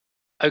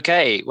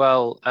Okay,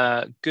 well,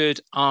 good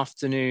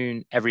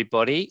afternoon,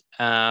 everybody.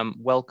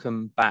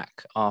 Welcome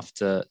back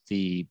after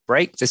the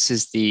break. This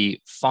is the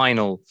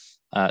final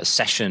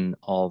session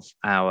of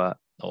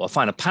or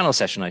final panel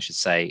session, I should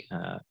say,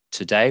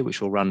 today, which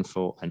will run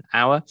for an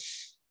hour.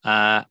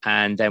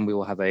 And then we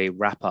will have a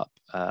wrap-up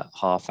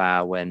half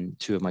hour when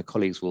two of my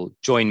colleagues will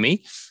join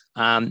me.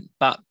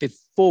 But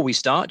before we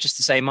start, just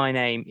to say my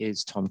name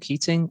is Tom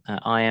Keatinge.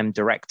 I am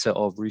Director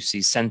of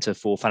RUSI's Centre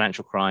for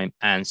Financial Crime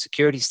and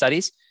Security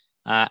Studies.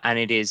 And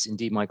it is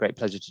indeed my great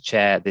pleasure to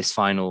chair this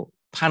final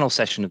panel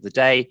session of the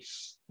day,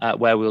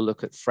 where we'll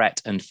look at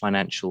threat and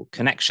financial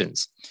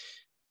connections.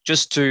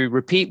 Just to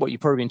repeat what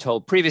you've probably been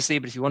told previously,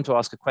 but if you want to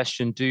ask a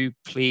question, do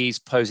please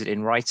pose it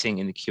in writing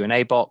in the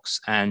Q&A box,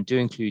 and do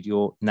include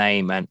your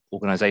name and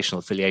organizational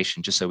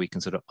affiliation, just so we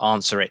can sort of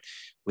answer it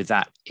with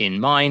that in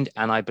mind.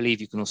 And I believe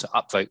you can also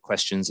upvote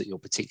questions that you're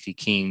particularly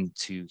keen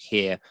to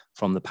hear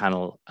from the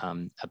panel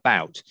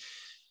about.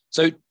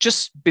 So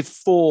just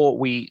before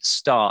we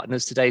start, and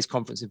as today's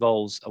conference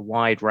involves a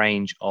wide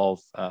range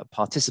of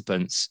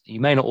participants, you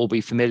may not all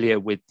be familiar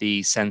with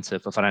the Centre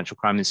for Financial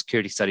Crime and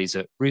Security Studies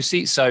at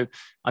RUSI. So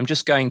I'm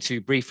just going to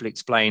briefly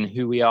explain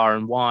who we are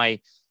and why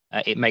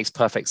it makes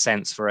perfect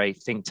sense for a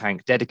think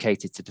tank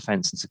dedicated to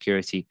defence and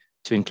security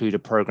to include a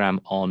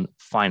programme on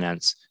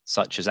finance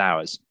such as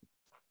ours.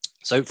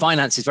 So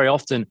finance is very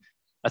often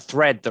a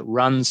thread that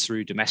runs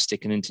through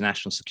domestic and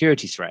international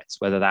security threats,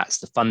 whether that's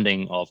the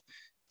funding of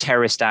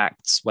terrorist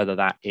acts, whether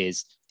that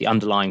is the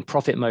underlying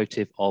profit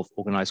motive of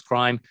organized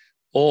crime,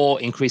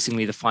 or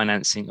increasingly the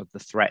financing of the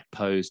threat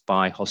posed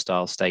by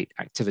hostile state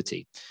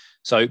activity.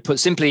 So put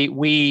simply,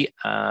 we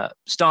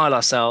style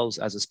ourselves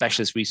as a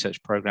specialist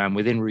research program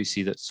within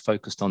RUSI that's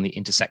focused on the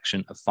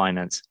intersection of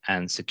finance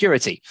and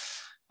security.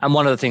 And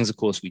one of the things, of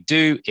course, we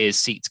do is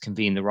seek to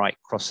convene the right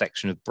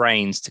cross-section of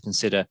brains to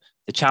consider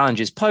the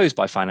challenges posed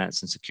by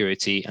finance and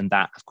security. And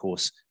that, of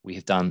course, we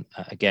have done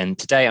again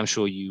today. I'm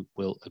sure you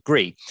will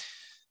agree.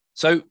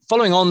 So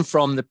following on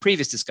from the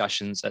previous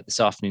discussions at this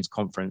afternoon's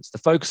conference, the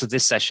focus of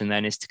this session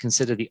then is to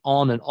consider the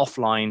on and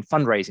offline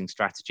fundraising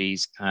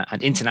strategies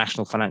and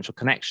international financial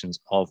connections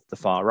of the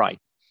far right.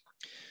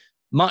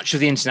 Much of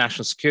the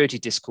international security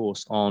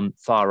discourse on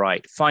far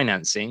right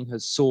financing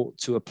has sought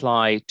to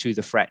apply to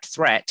the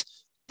threat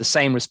the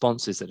same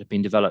responses that have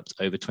been developed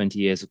over 20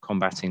 years of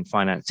combating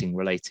financing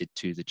related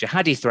to the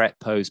jihadi threat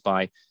posed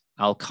by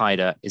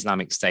Al-Qaeda,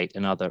 Islamic State,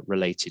 and other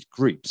related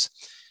groups.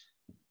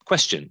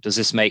 Question, does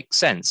this make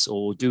sense,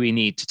 or do we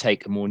need to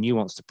take a more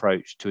nuanced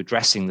approach to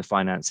addressing the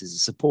finances that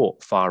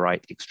support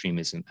far-right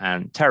extremism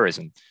and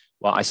terrorism?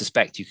 Well, I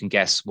suspect you can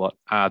guess what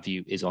our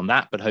view is on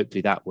that, but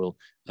hopefully that will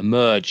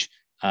emerge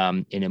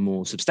in a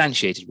more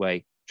substantiated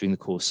way during the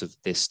course of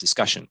this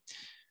discussion.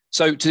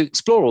 So to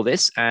explore all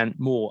this and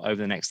more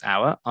over the next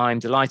hour, I'm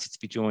delighted to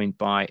be joined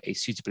by a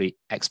suitably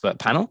expert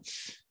panel.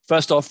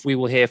 First off, we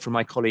will hear from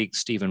my colleague,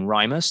 Stephen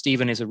Reimer.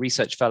 Stephen is a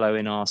research fellow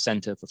in our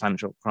Centre for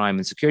Financial Crime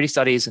and Security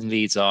Studies and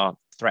leads our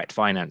Threat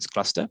Finance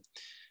Cluster.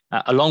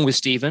 Along with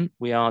Stephen,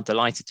 we are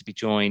delighted to be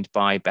joined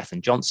by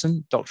Bethan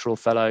Johnson, Doctoral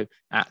Fellow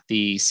at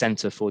the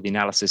Centre for the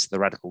Analysis of the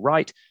Radical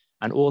Right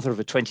and author of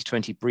a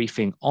 2020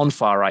 briefing on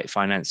far-right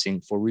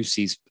financing for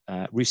RUSI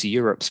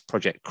Europe's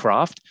Project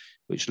Craft,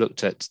 which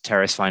looked at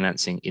terrorist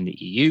financing in the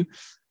EU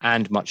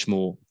and much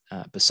more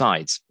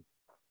besides.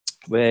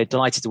 We're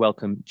delighted to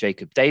welcome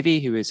Jacob Davey,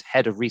 who is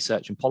Head of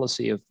Research and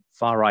Policy of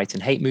Far-Right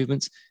and Hate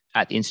Movements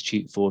at the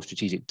Institute for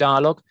Strategic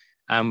Dialogue.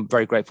 I'm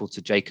very grateful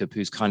to Jacob,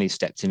 who's kindly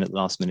stepped in at the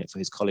last minute for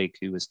his colleague,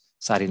 who was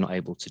sadly not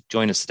able to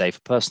join us today for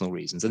personal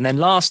reasons. And then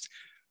last,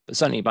 but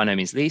certainly by no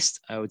means least,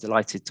 we're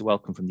delighted to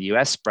welcome from the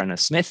US, Brenna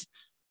Smith,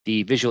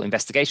 the Visual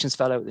Investigations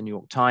Fellow at the New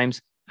York Times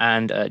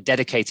and a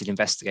dedicated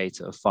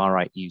investigator of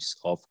far-right use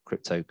of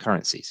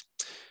cryptocurrencies.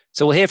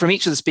 So we'll hear from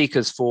each of the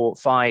speakers for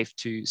 5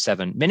 to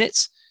 7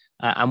 minutes.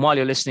 And while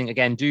you're listening,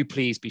 again, do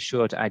please be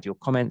sure to add your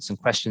comments and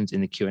questions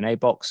in the Q&A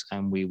box,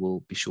 and we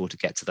will be sure to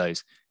get to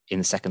those in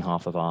the second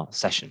half of our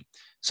session.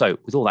 So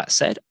with all that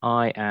said,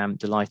 I am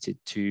delighted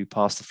to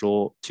pass the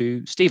floor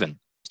to Stephen.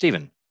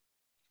 Stephen.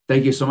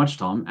 Thank you so much,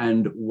 Tom,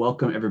 and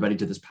welcome everybody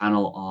to this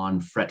panel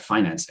on threat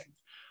financing.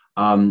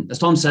 As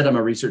Tom said, I'm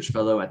a research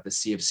fellow at the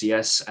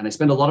CFCS, and I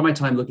spend a lot of my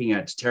time looking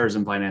at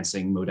terrorism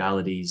financing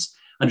modalities,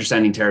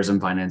 understanding terrorism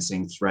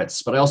financing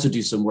threats, but I also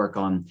do some work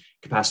on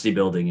capacity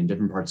building in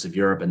different parts of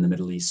Europe and the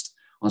Middle East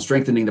on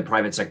strengthening the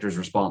private sector's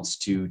response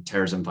to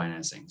terrorism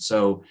financing.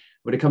 So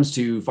when it comes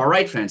to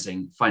far-right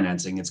financing,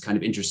 it's kind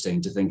of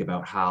interesting to think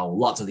about how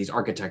lots of these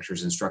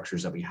architectures and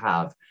structures that we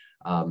have,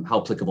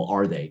 how applicable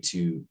are they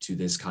to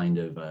this kind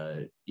of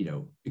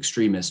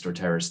extremist or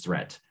terrorist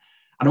threat.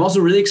 And I'm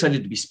also really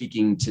excited to be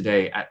speaking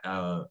today at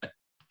a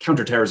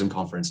counterterrorism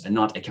conference and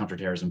not a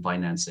counterterrorism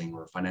financing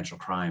or financial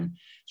crime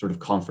sort of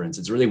conference.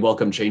 It's a really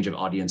welcome change of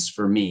audience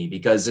for me,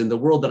 because in the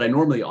world that I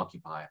normally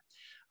occupy,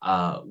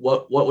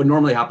 what would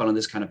normally happen on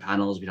this kind of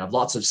panel is we'd have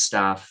lots of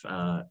staff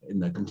in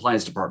the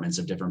compliance departments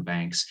of different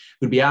banks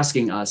who'd be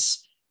asking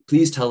us,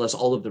 please tell us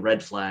all of the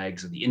red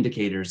flags and the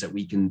indicators that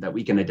we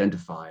can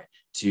identify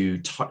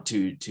to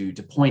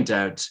point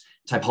out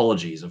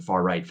typologies of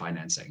far-right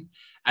financing.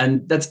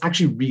 And that's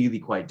actually really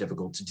quite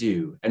difficult to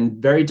do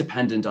and very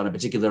dependent on a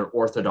particular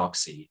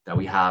orthodoxy that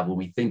we have when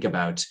we think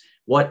about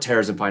what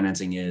terrorism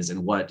financing is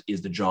and what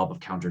is the job of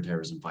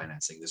counterterrorism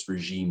financing, this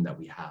regime that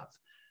we have.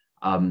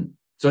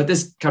 So at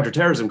this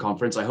counterterrorism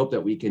conference, I hope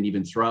that we can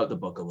even throw out the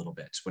book a little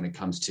bit when it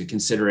comes to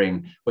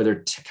considering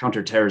whether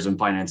counterterrorism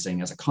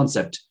financing as a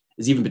concept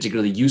is even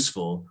particularly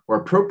useful or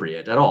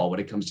appropriate at all when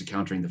it comes to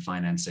countering the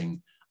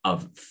financing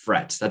of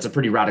threats. That's a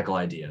pretty radical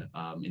idea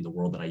in the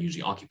world that I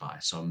usually occupy.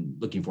 So I'm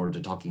looking forward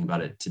to talking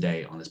about it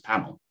today on this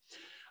panel.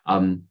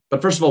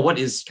 But first of all, what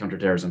is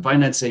counterterrorism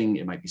financing?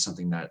 It might be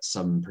something that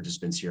some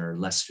participants here are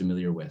less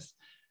familiar with.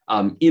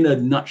 In a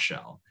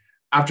nutshell,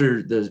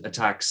 after the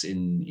attacks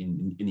in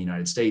the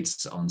United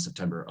States on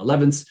September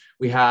 11th,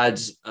 we had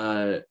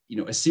a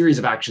series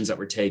of actions that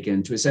were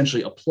taken to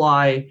essentially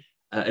apply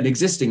an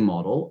existing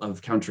model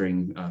of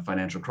countering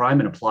financial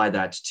crime and apply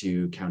that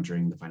to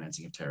countering the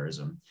financing of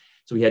terrorism.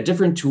 So we had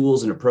different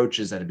tools and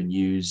approaches that have been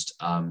used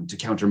to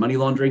counter money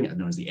laundering,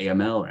 known as the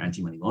AML or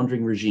anti-money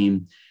laundering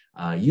regime,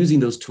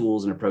 using those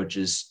tools and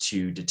approaches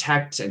to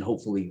detect and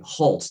hopefully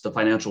halt the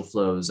financial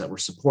flows that were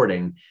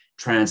supporting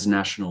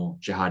transnational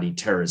jihadi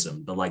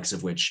terrorism, the likes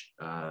of which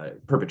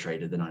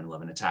perpetrated the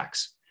 9/11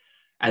 attacks.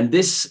 And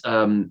this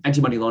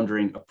anti-money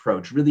laundering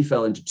approach really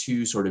fell into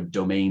two sort of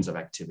domains of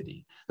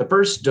activity. The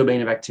first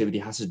domain of activity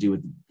has to do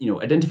with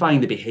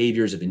identifying the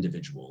behaviors of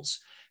individuals.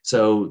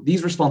 So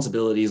these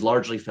responsibilities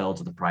largely fell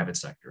to the private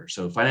sector.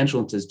 So financial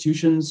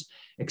institutions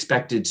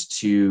expected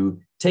to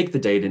take the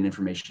data and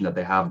information that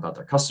they have about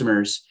their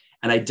customers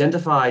and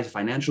identify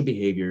financial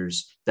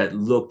behaviors that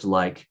looked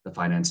like the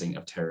financing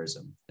of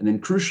terrorism. And then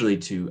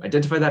crucially, to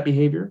identify that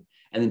behavior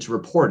and then to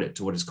report it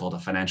to what is called a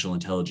financial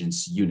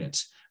intelligence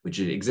unit, which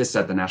exists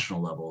at the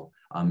national level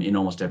in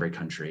almost every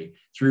country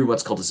through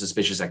what's called a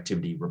suspicious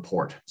activity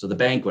report. So the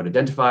bank would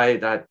identify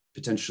that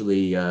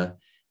potentially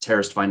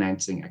terrorist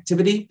financing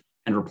activity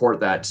and report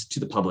that to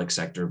the public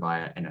sector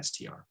via an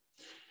STR.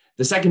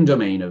 The second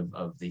domain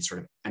of the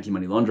sort of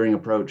anti-money laundering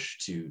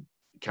approach to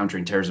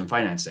countering terrorism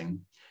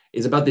financing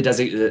is about the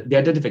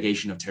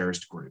identification of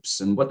terrorist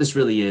groups. And what this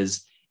really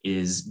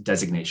is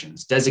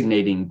designations,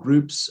 designating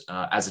groups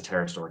as a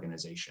terrorist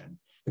organization.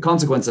 The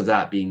consequence of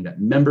that being that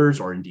members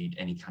or indeed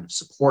any kind of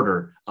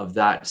supporter of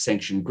that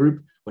sanctioned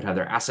group would have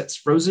their assets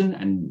frozen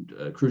and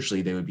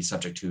crucially, they would be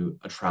subject to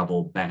a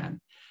travel ban.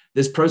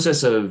 This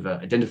process of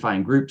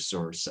identifying groups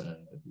or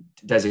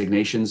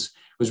designations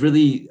was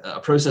really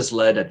a process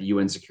led at the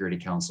UN Security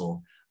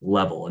Council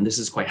level. And this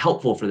is quite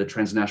helpful for the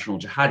transnational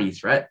jihadi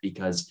threat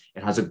because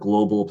it has a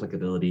global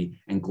applicability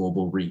and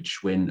global reach.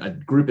 When a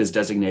group is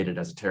designated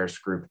as a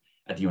terrorist group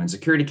at the UN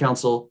Security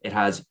Council, it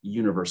has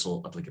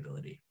universal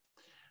applicability.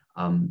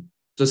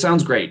 So it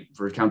sounds great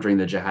for countering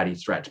the jihadi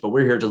threat, but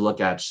we're here to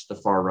look at the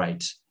far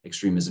right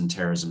extremism,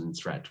 terrorism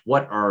threat.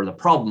 What are the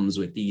problems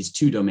with these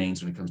two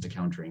domains when it comes to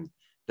countering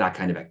that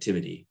kind of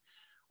activity?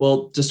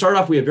 Well, to start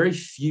off, we have very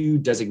few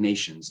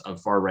designations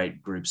of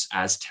far-right groups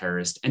as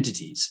terrorist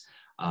entities.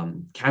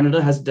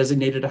 Canada has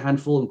designated a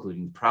handful,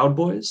 including the Proud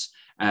Boys,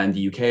 and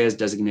the UK has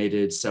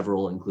designated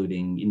several,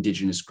 including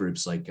Indigenous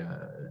groups like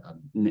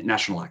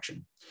National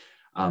Action.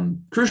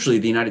 Crucially,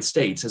 the United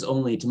States has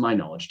only, to my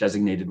knowledge,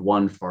 designated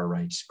one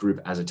far-right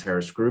group as a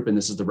terrorist group, and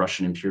this is the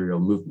Russian Imperial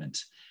Movement.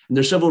 And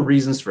there's several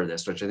reasons for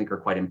this, which I think are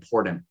quite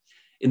important.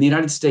 In the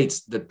United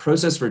States, the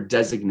process for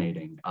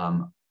designating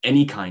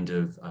any kind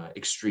of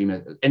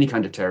any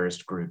kind of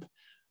terrorist group,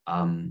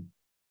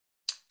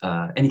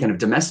 any kind of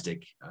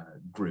domestic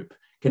group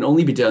can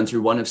only be done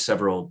through one of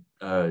several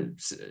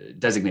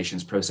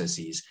designations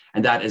processes,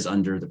 and that is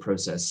under the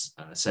process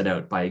set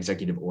out by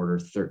Executive Order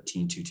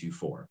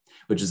 13224,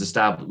 which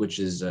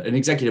is an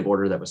executive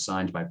order that was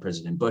signed by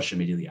President Bush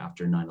immediately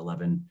after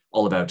 9/11,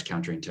 all about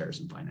countering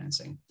terrorism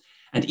financing.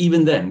 And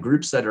even then,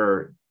 groups that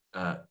are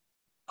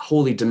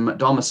wholly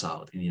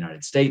domiciled in the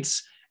United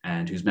States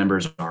and whose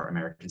members are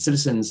American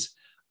citizens,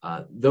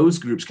 those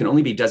groups can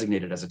only be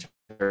designated as a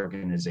terror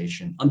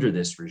organization under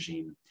this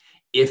regime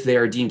if they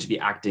are deemed to be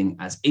acting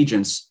as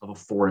agents of a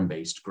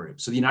foreign-based group.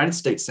 So the United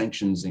States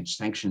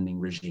sanctioning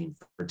regime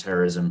for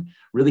terrorism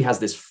really has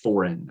this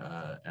foreign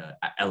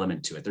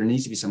element to it. There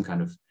needs to be some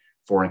kind of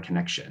foreign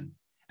connection.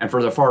 And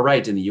for the far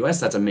right in the US,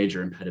 that's a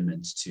major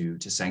impediment to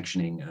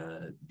sanctioning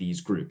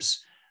these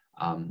groups.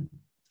 And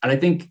I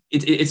think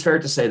it's fair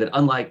to say that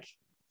unlike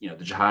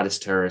the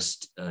jihadist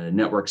terrorist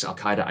networks,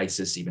 Al-Qaeda,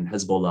 ISIS, even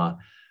Hezbollah,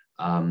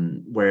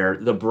 where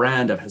the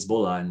brand of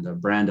Hezbollah and the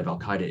brand of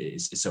Al-Qaeda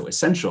is so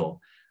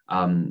essential,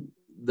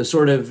 the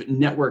sort of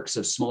networks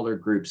of smaller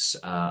groups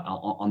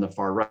on the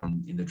far right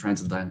in the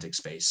transatlantic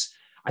space,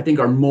 I think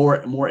are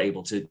more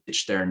able to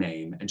ditch their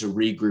name and to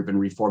regroup and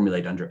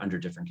reformulate under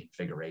different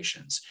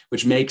configurations,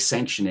 which makes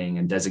sanctioning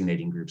and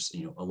designating groups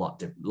a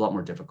lot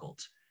more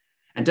difficult.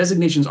 And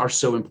designations are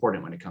so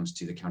important when it comes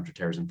to the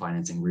counterterrorism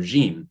financing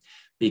regime,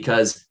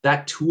 because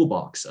that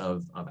toolbox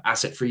of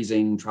asset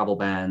freezing, travel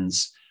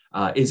bans,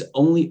 is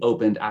only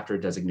opened after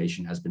a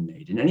designation has been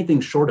made. And anything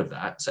short of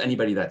that, so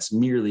anybody that's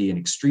merely an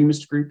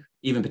extremist group,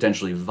 even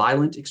potentially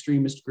violent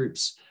extremist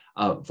groups,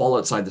 fall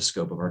outside the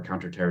scope of our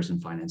counterterrorism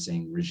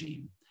financing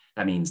regime.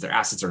 That means their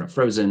assets are not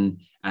frozen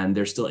and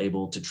they're still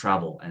able to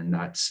travel. And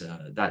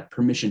that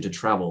permission to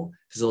travel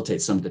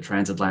facilitates some of the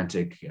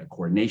transatlantic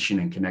coordination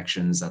and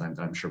connections that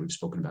I'm sure we've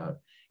spoken about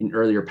in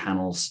earlier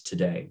panels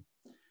today.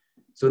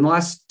 So in the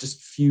last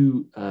just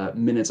few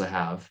minutes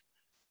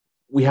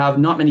we have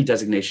not many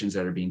designations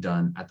that are being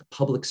done at the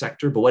public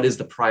sector, but what is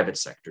the private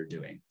sector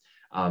doing?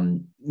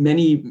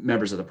 Many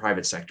members of the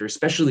private sector,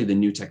 especially the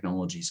new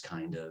technologies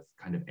kind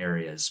of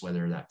areas,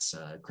 whether that's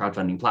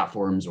crowdfunding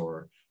platforms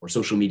or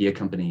social media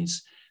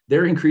companies,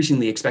 they're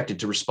increasingly expected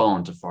to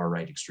respond to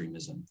far-right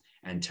extremism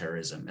and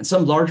terrorism. And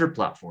some larger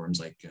platforms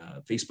like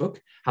Facebook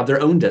have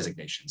their own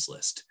designations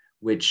list,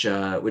 which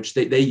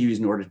they use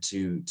in order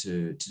to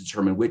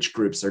determine which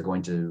groups they're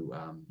going to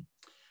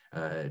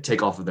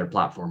take off of their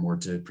platform or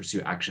to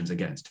pursue actions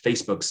against.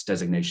 Facebook's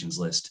designations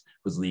list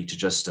was leaked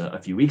just a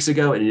few weeks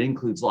ago, and it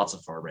includes lots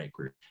of far-right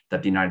groups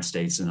that the United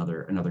States and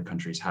other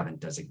countries haven't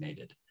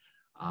designated.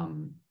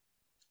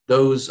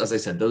 Those, as I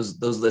said, those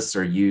lists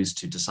are used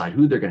to decide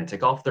who they're going to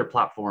take off their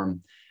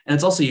platform, and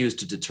it's also used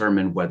to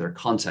determine whether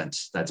content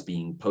that's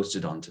being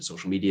posted onto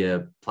social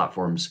media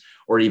platforms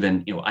or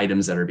even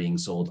items that are being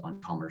sold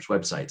on commerce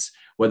websites,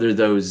 whether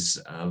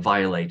those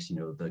violate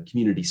the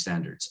community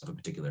standards of a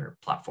particular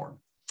platform,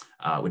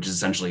 which is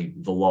essentially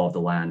the law of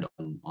the land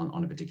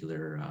on a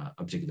particular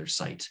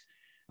site.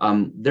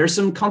 There's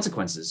some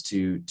consequences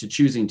to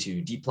choosing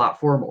to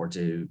deplatform or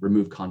to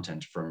remove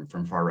content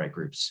from far-right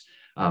groups.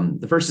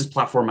 The first is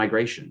platform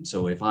migration.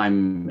 So if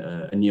I'm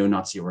a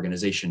neo-Nazi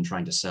organization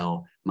trying to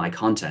sell my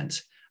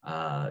content,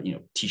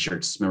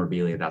 t-shirts,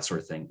 memorabilia, that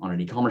sort of thing on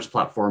an e-commerce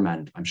platform,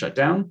 and I'm shut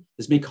down,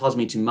 this may cause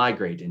me to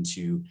migrate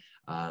into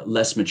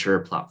less mature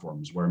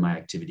platforms where my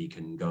activity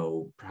can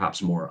go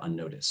perhaps more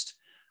unnoticed.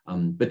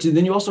 But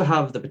then you also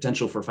have the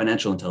potential for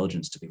financial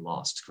intelligence to be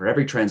lost. For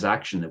every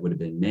transaction that would have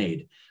been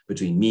made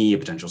between me, a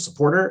potential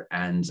supporter,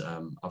 and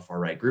a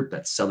far-right group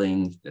that's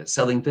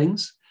selling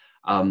things,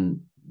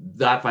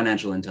 that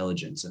financial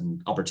intelligence and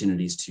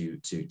opportunities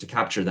to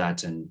capture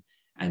that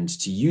and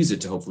to use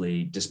it to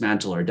hopefully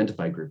dismantle or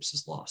identify groups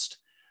is lost.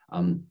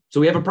 So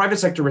we have a private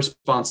sector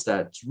response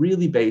that's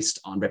really based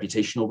on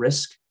reputational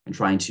risk and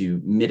trying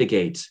to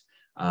mitigate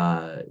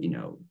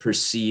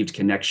perceived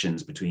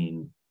connections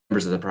between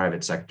members of the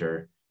private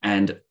sector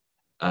and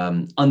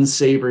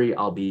unsavory,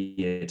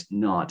 albeit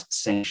not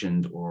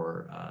sanctioned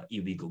or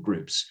illegal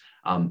groups.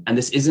 And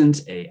this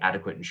isn't an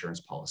adequate insurance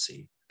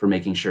policy for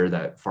making sure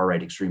that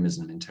far-right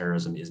extremism and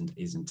terrorism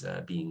isn't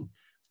being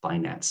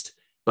financed.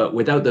 But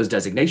without those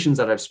designations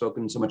that I've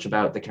spoken so much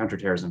about, the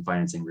counterterrorism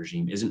financing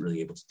regime isn't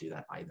really able to do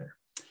that either.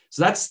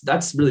 So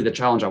that's really the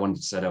challenge I wanted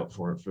to set out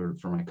for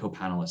my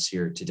co-panelists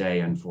here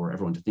today and for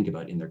everyone to think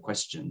about in their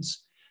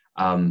questions.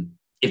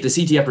 If the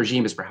CTF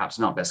regime is perhaps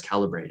not best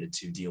calibrated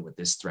to deal with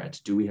this threat,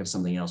 do we have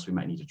something else we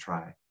might need to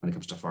try when it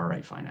comes to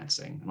far-right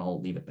financing? And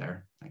I'll leave it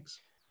there. Thanks.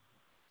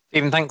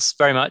 Stephen, thanks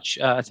very much.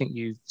 I think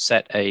you've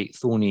set a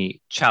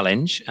thorny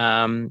challenge.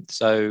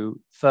 So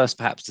first,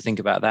 perhaps to think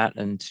about that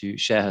and to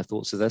share her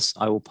thoughts with us,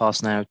 I will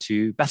pass now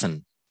to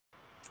Bethan.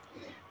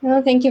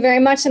 Well, thank you very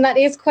much. And that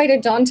is quite a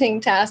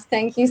daunting task.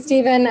 Thank you,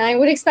 Stephen. I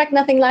would expect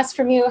nothing less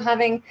from you,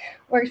 having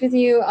worked with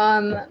you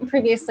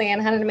previously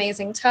and had an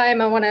amazing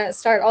time. I want to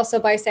start also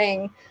by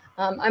saying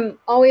I'm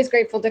always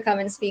grateful to come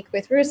and speak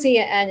with RUSI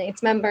and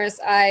its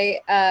members.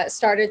 I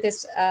started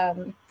this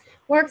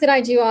work that I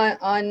do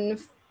on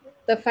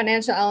the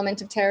financial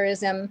element of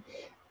terrorism.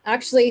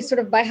 Actually, sort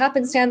of by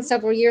happenstance,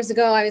 several years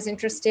ago, I was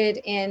interested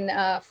in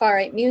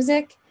far-right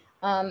music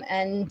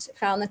and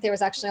found that there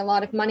was actually a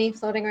lot of money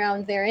floating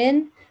around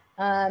therein.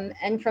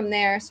 And from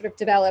there, sort of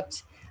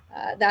developed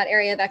that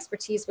area of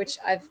expertise, which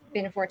I've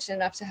been fortunate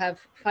enough to have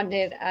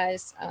funded,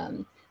 as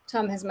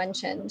Tom has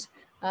mentioned.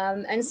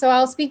 And so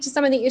I'll speak to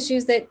some of the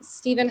issues that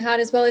Stephen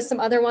had, as well as some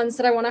other ones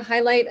that I want to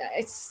highlight.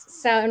 It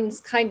sounds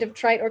kind of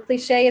trite or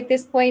cliche at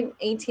this point,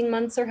 18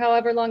 months or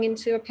however long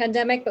into a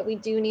pandemic, but we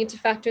do need to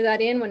factor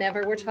that in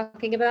whenever we're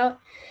talking about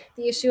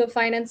the issue of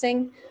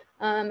financing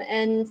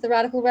and the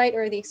radical right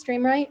or the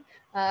extreme right,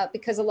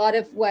 because a lot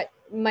of what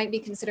might be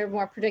considered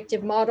more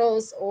predictive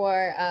models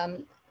or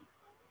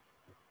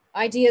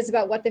ideas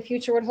about what the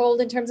future would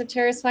hold in terms of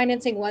terrorist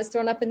financing was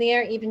thrown up in the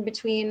air, even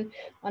between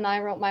when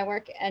I wrote my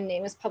work and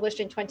it was published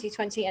in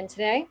 2020 and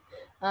today.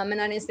 And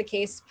that is the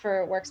case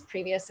for works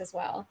previous as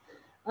well.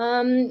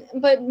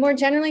 But more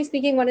generally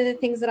speaking, one of the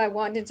things that I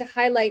wanted to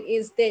highlight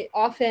is that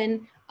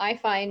often I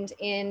find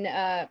in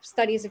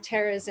studies of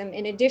terrorism,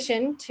 in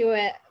addition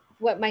to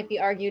what might be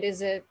argued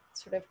as a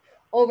sort of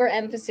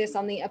overemphasis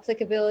on the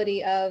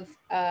applicability of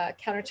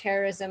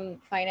counterterrorism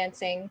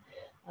financing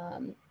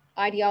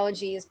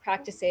ideologies,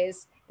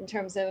 practices in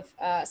terms of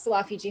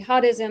Salafi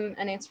jihadism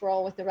and its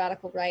role with the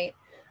radical right.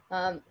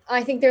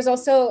 I think there's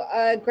also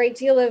a great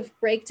deal of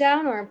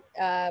breakdown or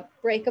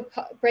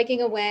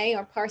breaking away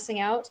or parsing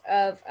out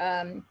of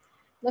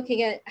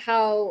looking at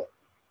how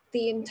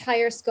the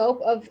entire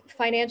scope of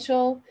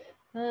financial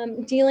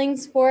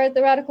dealings for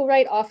the radical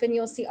right. Often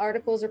you'll see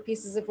articles or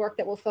pieces of work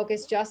that will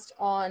focus just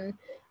on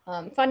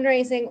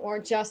fundraising or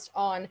just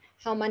on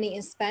how money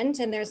is spent.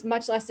 And there's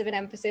much less of an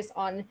emphasis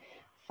on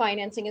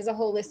financing as a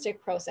holistic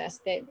process,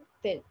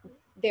 that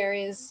there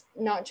is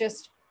not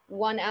just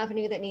one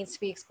avenue that needs to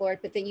be explored,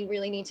 but that you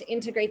really need to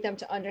integrate them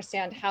to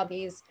understand how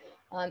these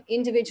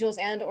individuals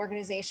and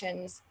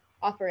organizations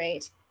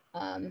operate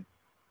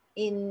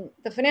in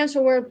the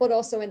financial world, but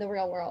also in the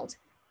real world.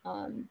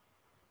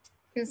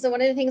 And so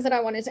one of the things that I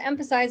wanted to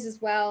emphasize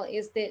as well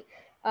is that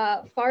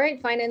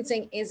far-right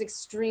financing is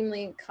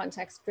extremely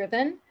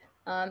context-driven.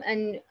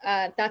 And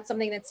that's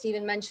something that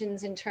Stephen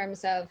mentions in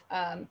terms of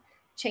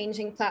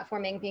changing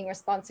platforming, being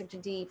responsive to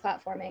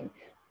deplatforming.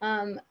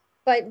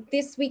 But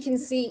this we can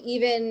see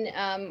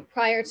even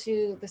prior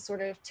to the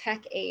sort of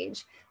tech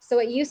age. So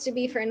it used to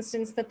be, for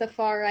instance, that the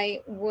far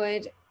right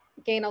would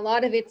gain a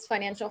lot of its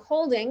financial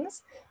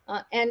holdings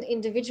and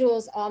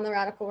individuals on the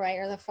radical right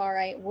or the far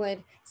right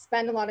would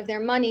spend a lot of their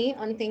money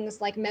on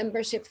things like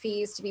membership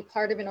fees to be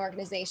part of an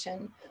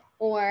organization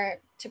or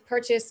to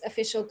purchase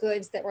official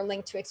goods that were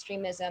linked to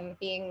extremism,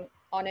 being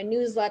on a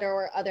newsletter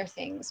or other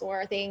things,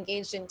 or they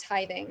engaged in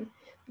tithing,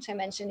 which I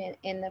mentioned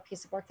in the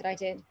piece of work that I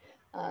did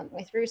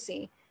with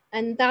RUSI.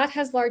 And that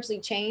has largely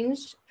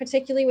changed,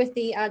 particularly with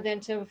the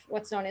advent of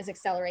what's known as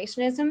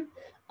accelerationism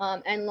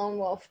and lone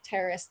wolf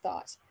terrorist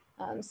thought.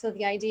 So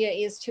the idea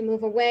is to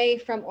move away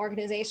from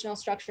organizational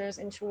structures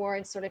and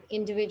towards sort of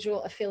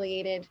individual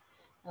affiliated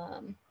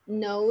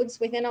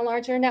nodes within a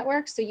larger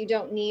network. So you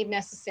don't need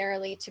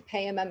necessarily to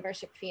pay a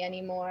membership fee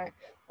anymore,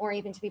 or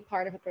even to be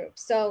part of a group.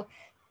 So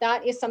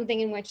that is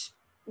something in which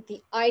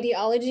the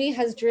ideology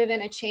has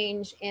driven a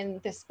change in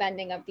the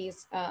spending of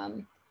these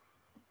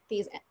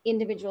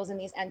individuals and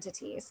these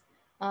entities.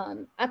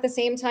 At the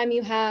same time,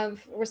 you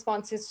have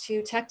responses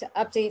to tech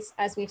updates,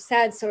 as we've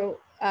said. So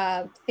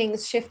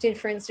things shifted,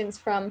 for instance,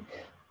 from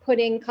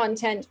putting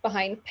content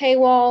behind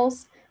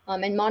paywalls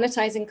and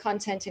monetizing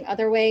content in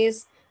other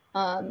ways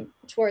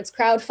towards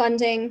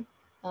crowdfunding,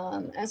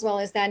 as well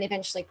as then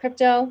eventually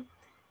crypto.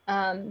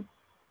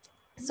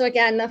 So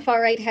again, the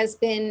far right has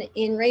been,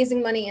 in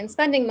raising money and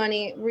spending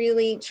money,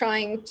 really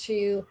trying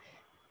to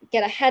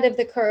get ahead of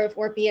the curve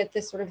or be at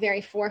the sort of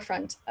very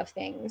forefront of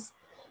things.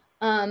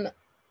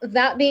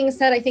 That being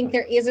said, I think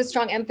there is a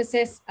strong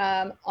emphasis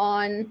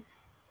on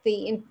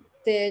the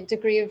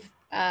degree of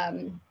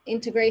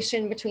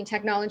integration between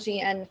technology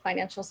and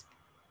financial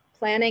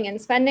planning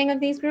and spending of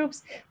these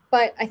groups.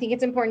 But I think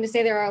it's important to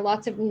say there are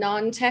lots of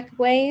non-tech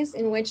ways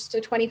in which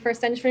the 21st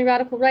century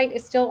radical right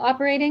is still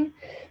operating.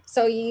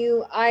 So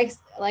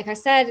like I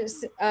said,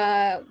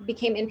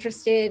 became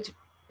interested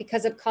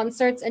because of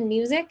concerts and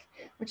music,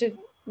 which have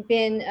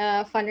been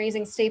a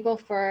fundraising staple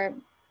for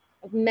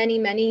many,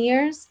 many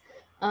years.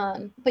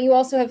 But you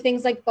also have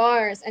things like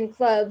bars and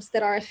clubs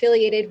that are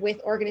affiliated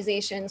with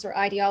organizations or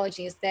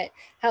ideologies that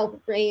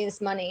help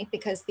raise money,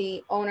 because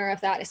the owner of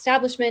that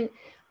establishment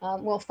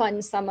will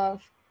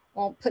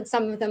put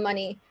some of the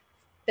money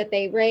that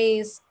they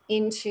raise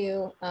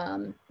into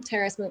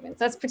terrorist movements.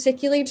 That's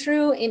particularly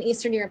true in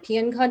Eastern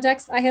European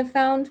contexts, I have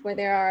found, where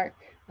there are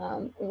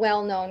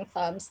well-known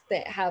clubs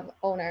that have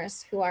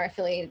owners who are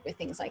affiliated with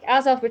things like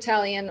Azov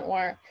Battalion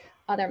or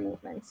other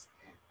movements.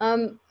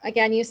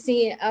 Again, you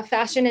see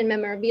fashion and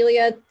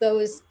memorabilia,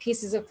 those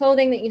pieces of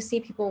clothing that you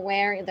see people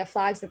wear, the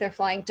flags that they're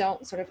flying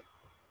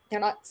they're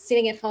not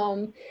sitting at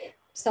home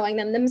sewing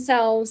them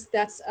themselves.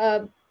 That's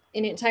an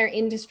entire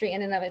industry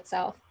in and of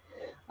itself.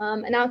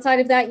 And outside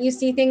of that, you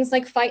see things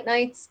like fight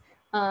nights,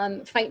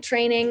 fight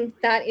training.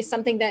 That is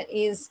something that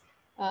is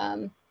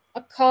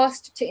a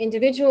cost to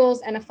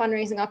individuals and a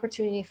fundraising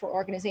opportunity for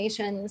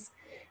organizations.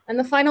 And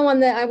the final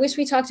one that I wish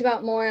we talked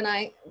about more,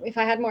 and if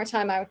I had more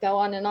time, I would go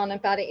on and on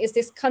about it, is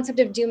this concept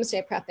of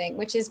doomsday prepping,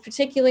 which is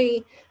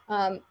particularly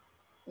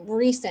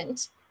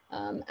recent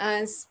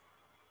as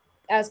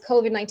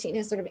COVID-19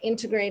 has sort of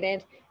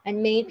integrated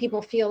and made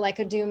people feel like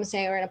a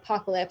doomsday or an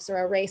apocalypse or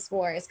a race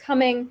war is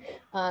coming.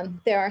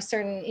 There are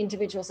certain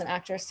individuals and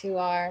actors who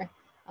are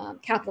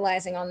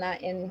capitalizing on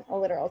that in a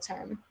literal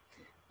term.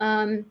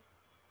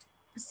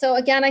 So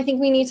again, I think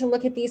we need to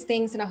look at these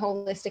things in a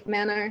holistic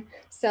manner.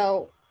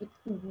 So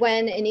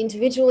when an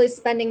individual is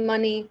spending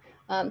money,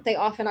 they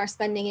often are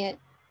spending it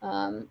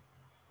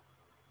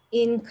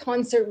in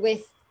concert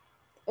with,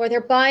 or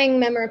they're buying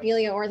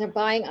memorabilia, or they're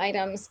buying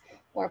items,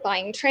 or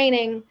buying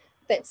training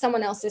that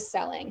someone else is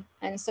selling.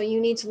 And so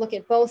you need to look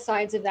at both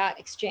sides of that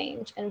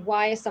exchange, and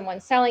why is someone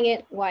selling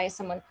it? Why is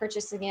someone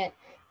purchasing it?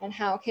 And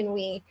how can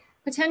we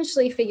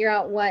potentially figure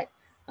out what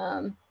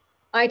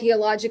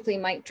ideologically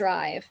might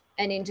drive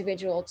an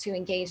individual to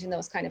engage in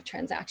those kind of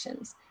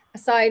transactions,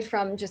 aside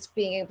from just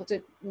being able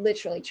to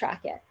literally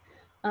track it.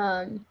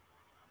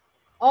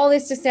 All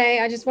this to say,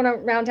 I just want to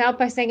round out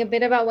by saying a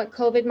bit about what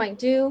COVID might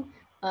do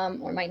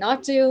or might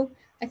not do.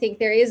 I think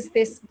there is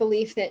this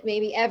belief that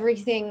maybe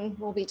everything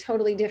will be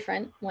totally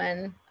different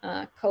when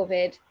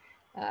COVID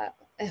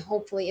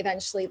hopefully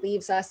eventually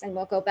leaves us and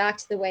we'll go back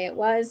to the way it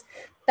was.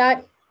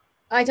 That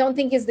I don't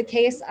think is the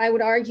case. I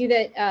would argue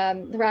that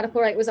the radical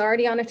right was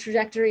already on a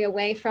trajectory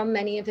away from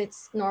many of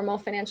its normal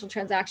financial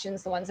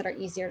transactions, the ones that are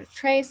easier to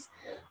trace.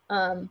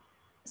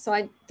 So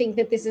I think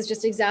that this is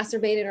just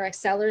exacerbated or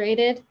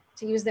accelerated,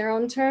 to use their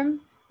own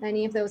term,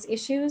 many of those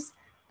issues.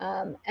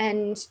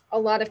 And a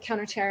lot of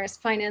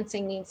counter-terrorist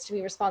financing needs to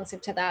be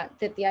responsive to that,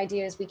 that the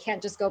idea is we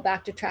can't just go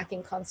back to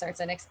tracking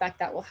concerts and expect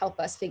that will help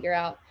us figure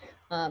out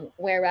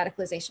where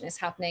radicalization is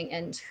happening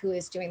and who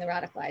is doing the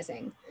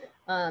radicalizing.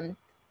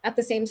 At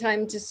the same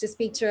time, just to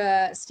speak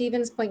to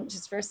Stephen's point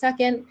just for a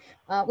second,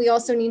 we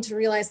also need to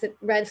realize that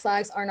red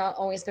flags are not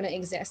always going to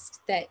exist,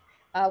 that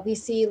we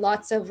see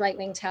lots of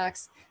right-wing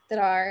attacks that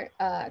are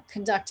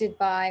conducted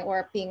by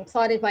or being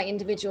plotted by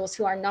individuals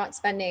who are not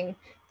spending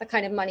the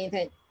kind of money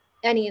that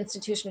any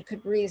institution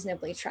could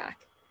reasonably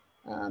track.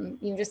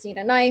 You just need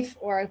a knife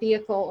or a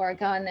vehicle or a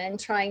gun, and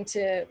trying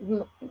to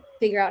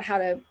figure out how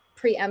to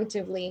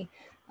preemptively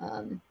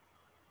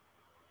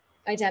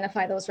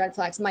identify those red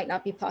flags might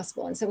not be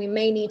possible. And so we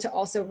may need to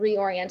also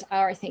reorient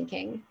our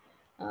thinking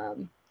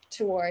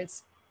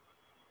towards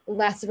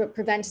less of a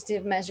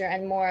preventative measure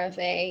and more of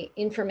a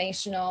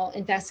informational,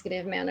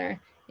 investigative manner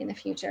in the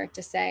future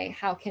to say,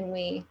 how can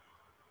we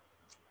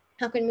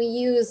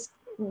use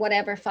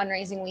whatever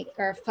fundraising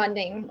or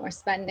funding or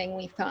spending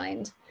we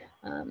find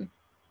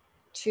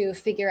to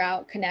figure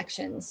out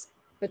connections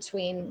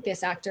between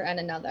this actor and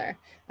another,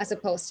 as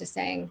opposed to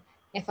saying,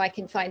 if I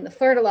can find the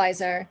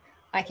fertilizer,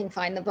 I can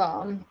find the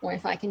bomb, or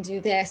if I can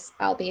do this,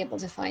 I'll be able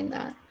to find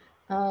that.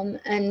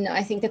 And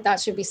I think that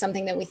should be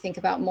something that we think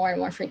about more and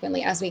more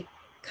frequently as we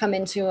come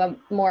into a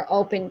more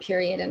open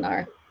period in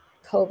our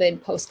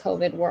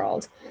post-COVID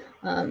world,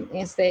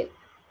 is that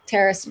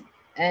terrorism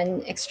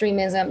and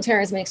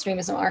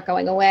extremism aren't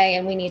going away,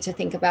 and we need to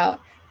think about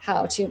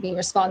how to be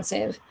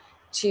responsive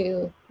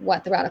to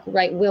what the radical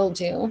right will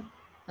do,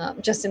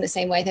 just in the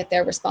same way that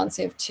they're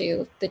responsive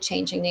to the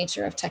changing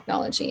nature of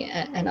technology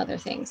and other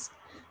things.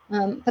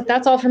 But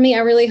that's all for me. I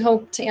really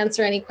hope to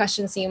answer any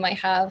questions that you might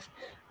have.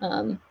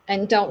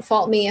 And don't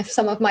fault me if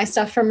some of my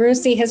stuff from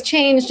RUSI has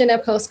changed in a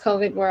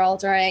post-COVID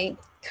world or a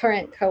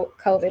current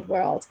COVID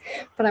world,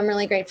 but I'm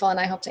really grateful, and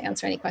I hope to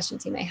answer any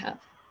questions you may have.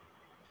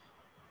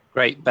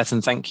 Great,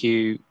 Bethan, thank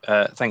you.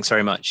 Thanks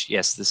very much.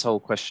 Yes, this whole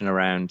question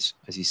around,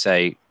 as you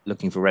say,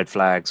 looking for red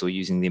flags or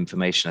using the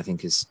information, I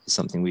think is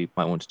something we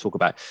might want to talk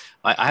about.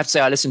 I have to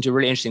say, I listened to a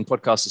really interesting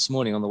podcast this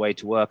morning on the way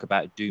to work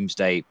about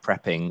doomsday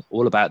prepping,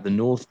 all about the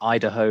North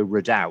Idaho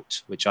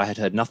Redoubt, which I had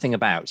heard nothing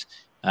about,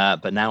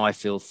 but now I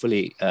feel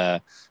fully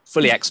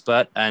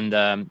expert.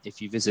 And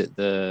if you visit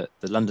the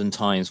London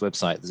Times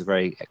website, there's a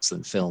very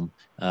excellent film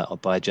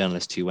by a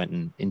journalist who went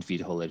and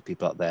interviewed a whole load of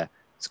people up there.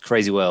 It's a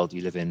crazy world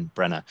you live in,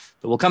 Brenna.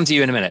 But we'll come to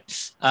you in a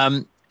minute.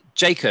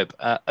 Jacob,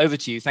 over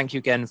to you. Thank you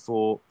again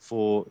for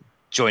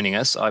joining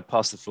us. I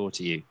pass the floor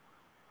to you.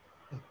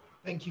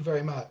 Thank you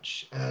very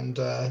much. And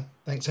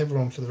thanks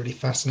everyone for the really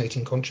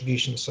fascinating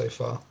contributions so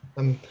far.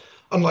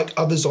 Unlike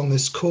others on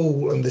this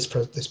call and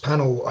this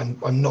panel,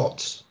 I'm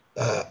not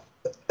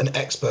an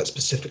expert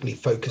specifically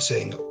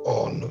focusing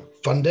on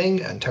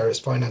funding and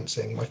terrorist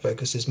financing. My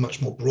focus is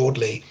much more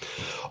broadly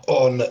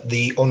on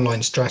the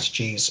online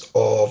strategies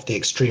of the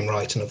extreme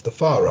right and of the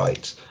far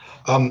right.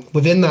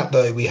 Within that,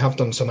 though, we have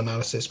done some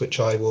analysis, which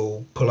I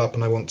will pull up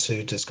and I want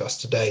to discuss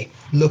today,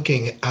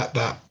 looking at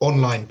that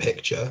online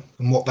picture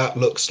and what that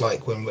looks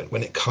like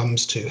when it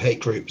comes to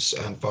hate groups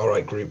and far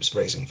right groups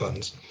raising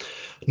funds.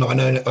 Now, I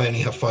know I only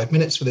have 5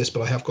 minutes for this,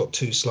 but I have got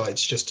 2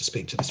 slides just to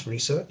speak to this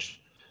research.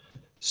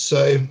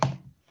 So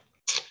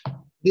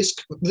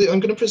I'm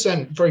going to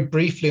present very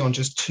briefly on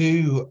just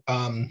 2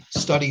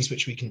 studies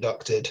which we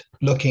conducted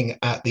looking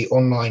at the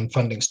online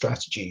funding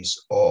strategies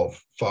of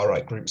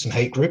far-right groups and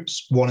hate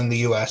groups, one in the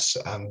US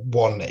and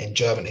one in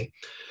Germany.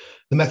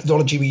 The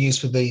methodology we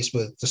used for these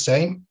was the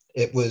same.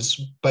 It was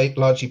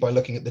largely by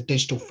looking at the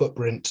digital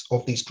footprint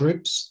of these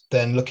groups,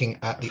 then looking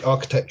at the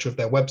architecture of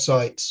their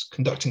websites,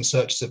 conducting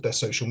searches of their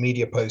social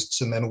media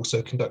posts, and then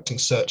also conducting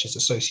searches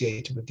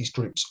associated with these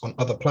groups on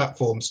other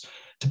platforms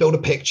to build a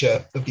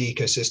picture of the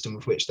ecosystem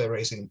of which they're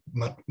raising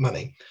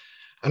money.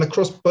 And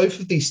across both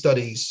of these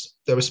studies,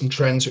 there were some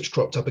trends which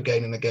cropped up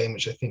again and again,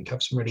 which I think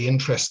have some really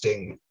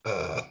interesting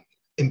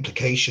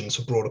implications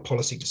for broader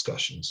policy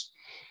discussions.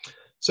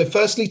 So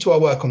firstly, to our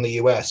work on the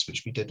US,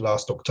 which we did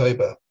last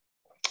October,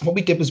 what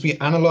we did was we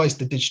analysed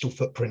the digital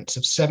footprints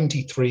of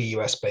 73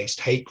 US-based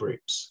hate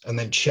groups and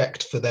then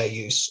checked for their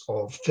use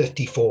of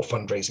 54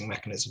 fundraising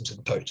mechanisms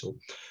in total.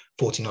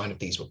 49 of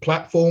these were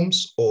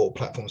platforms or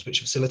platforms which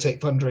facilitate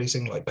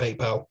fundraising like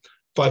PayPal.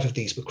 5 of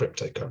these were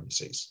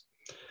cryptocurrencies.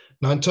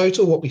 Now, in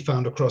total, what we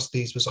found across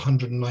these was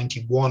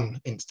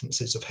 191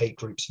 instances of hate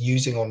groups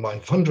using online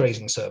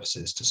fundraising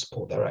services to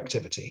support their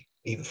activity,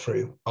 either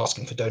through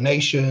asking for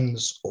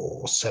donations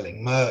or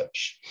selling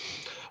merch.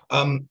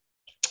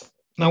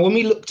 Now, when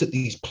we looked at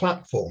these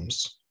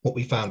platforms, what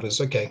we found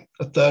was, okay,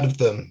 a third of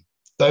them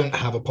don't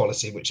have a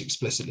policy which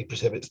explicitly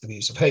prohibits the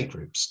use of hate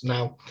groups.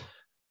 Now,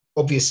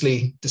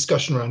 obviously,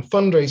 discussion around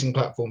fundraising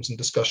platforms and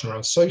discussion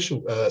around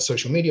social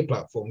media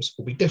platforms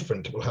will be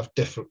different. It will have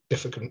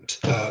different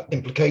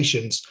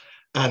implications.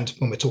 And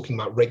when we're talking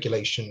about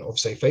regulation of,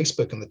 say,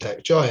 Facebook and the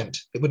tech giant,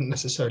 it wouldn't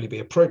necessarily be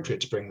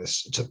appropriate to bring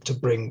this to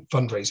bring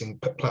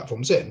fundraising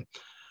platforms in.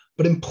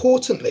 But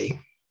importantly,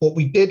 what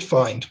we did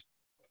find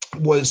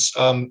was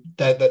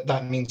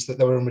that means that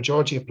there were a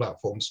majority of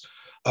platforms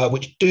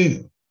which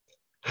do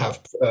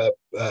have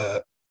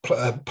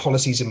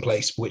policies in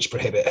place which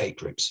prohibit hate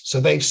groups. So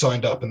they've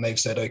signed up and they've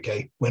said,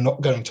 okay, we're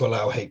not going to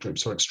allow hate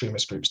groups or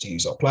extremist groups to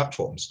use our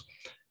platforms.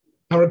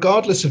 Now,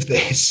 regardless of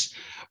this,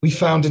 we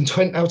found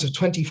out of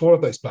 24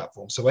 of those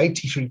platforms, so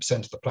 83%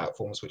 of the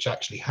platforms which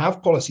actually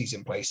have policies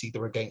in place,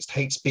 either against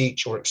hate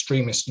speech or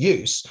extremist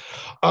use,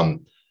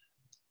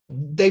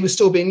 they were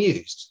still being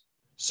used.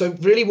 So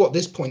really what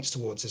this points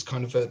towards is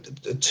kind of a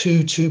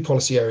two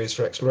policy areas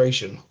for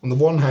exploration. On the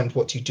one hand,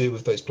 what do you do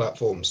with those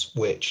platforms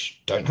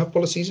which don't have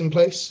policies in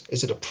place?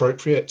 Is it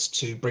appropriate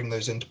to bring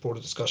those into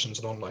broader discussions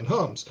on online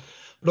harms?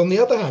 But on the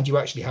other hand, you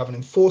actually have an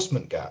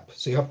enforcement gap.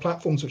 So you have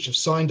platforms which have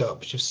signed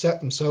up, which have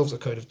set themselves a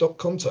code of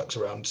conduct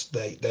around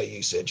their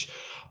usage,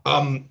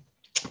 and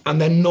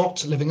they're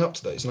not living up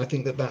to those. And I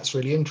think that that's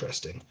really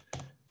interesting.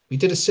 We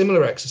did a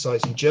similar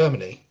exercise in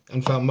Germany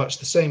and found much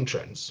the same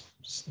trends.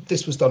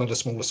 This was done at a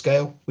smaller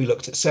scale. We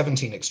looked at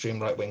 17 extreme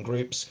right-wing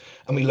groups,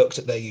 and we looked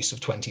at their use of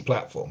 20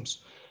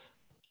 platforms.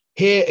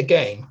 Here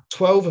again,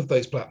 12 of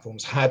those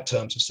platforms had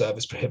terms of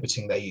service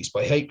prohibiting their use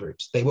by hate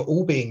groups. They were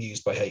all being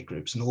used by hate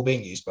groups and all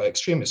being used by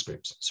extremist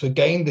groups. So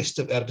again, this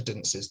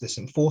evidences this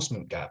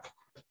enforcement gap.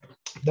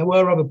 There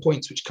were other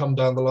points which come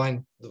down the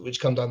line,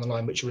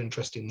 which are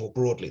interesting more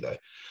broadly though,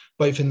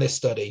 both in this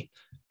study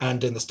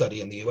and in the study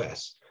in the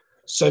US.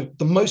 So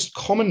the most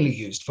commonly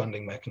used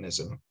funding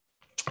mechanism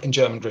in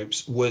German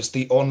groups was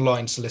the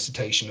online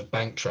solicitation of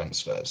bank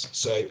transfers.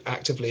 So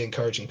actively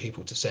encouraging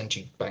people to send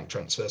you bank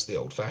transfers the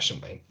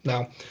old-fashioned way.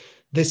 Now,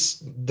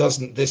 this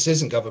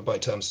isn't governed by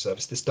terms of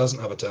service. This doesn't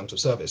have a terms of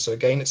service. So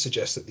again, it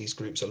suggests that these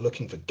groups are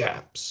looking for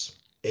gaps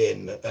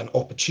in and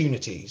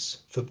opportunities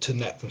to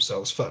net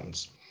themselves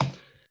funds.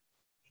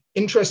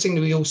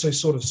 Interestingly, we also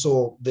sort of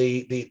saw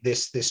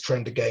this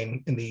trend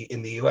again in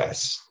the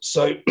US.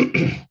 So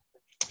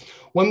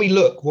when we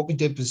look, what we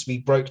did was we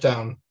broke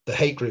down the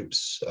hate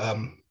groups,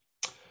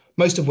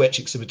 most of which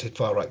exhibited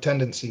far-right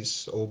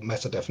tendencies or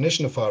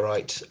meta-definition of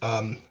far-right,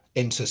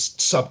 into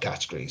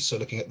subcategories. So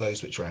looking at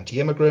those which were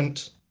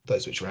anti-immigrant,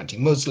 those which were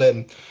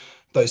anti-Muslim,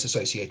 those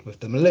associated with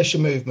the militia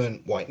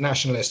movement, white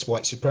nationalists,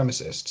 white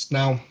supremacists.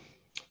 Now,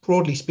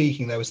 broadly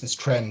speaking, there was this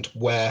trend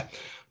where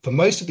for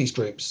most of these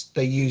groups,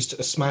 they used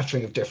a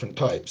smattering of different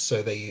types.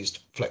 So they used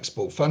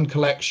flexible fund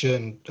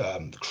collection,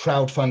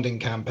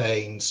 crowdfunding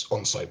campaigns,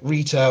 on-site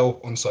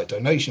retail, on-site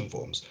donation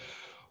forms.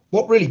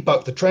 What really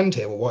bucked the trend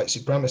here were white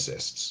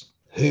supremacists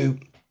who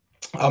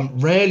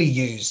rarely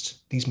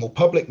used these more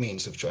public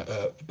means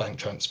of bank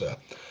transfer,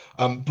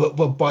 but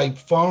were by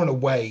far and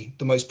away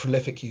the most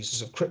prolific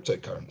users of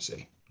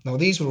cryptocurrency. Now,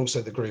 these were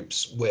also the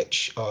groups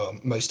which are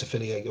most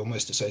affiliated or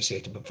most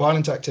associated with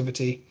violent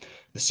activity,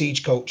 the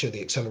siege culture,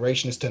 the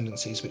accelerationist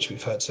tendencies, which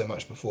we've heard so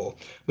much before,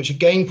 which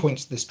again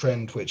points to this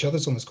trend, which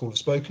others on this call have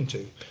spoken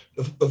to,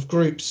 of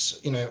groups,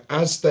 you know,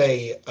 as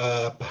they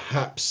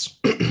perhaps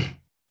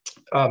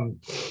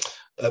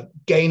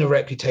gain a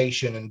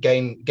reputation and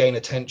gain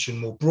attention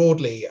more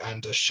broadly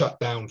and are shut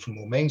down from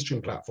more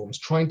mainstream platforms,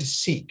 trying to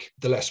seek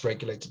the less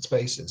regulated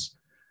spaces.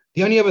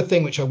 The only other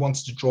thing which I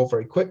wanted to draw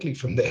very quickly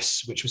from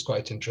this, which was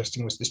quite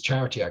interesting, was this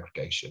charity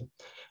aggregation.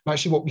 And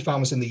actually what we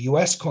found was in the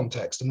US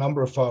context, a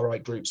number of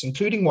far-right groups,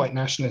 including white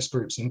nationalist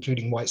groups,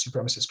 including white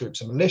supremacist groups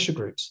and militia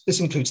groups.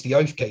 This includes the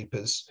Oath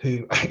Keepers,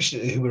 who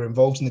were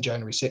involved in the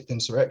January 6th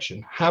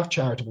insurrection, have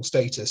charitable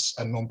status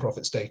and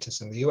non-profit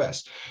status in the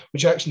US,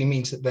 which actually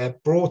means that they're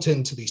brought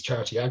into these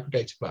charity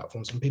aggregator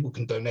platforms and people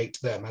can donate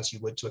to them as you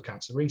would to a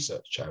cancer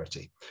research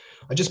charity.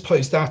 I just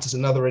pose that as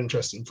another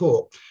interesting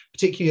thought,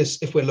 particularly as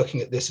if we're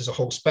looking at this as a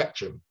whole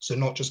spectrum. So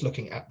not just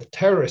looking at the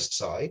terrorist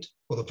side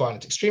or the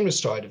violent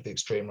extremist side of the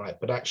extreme right,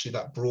 but actually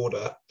that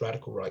broader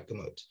radical right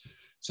gamut.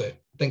 So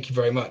thank you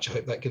very much. I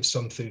hope that gives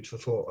some food for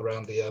thought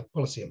around the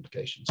policy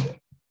implications here.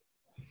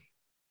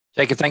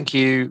 Jacob, thank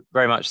you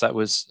very much. That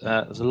was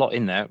there's a lot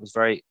in there. It was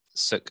very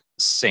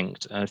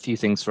succinct and a few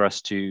things for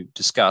us to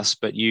discuss,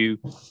 but you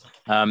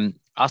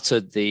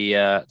uttered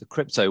the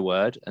crypto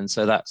word, and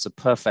so that's a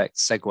perfect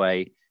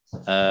segue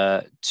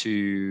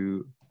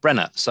to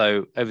Brenna.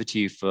 So over to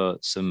you for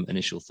some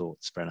initial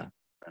thoughts, Brenna.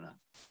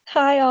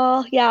 Hi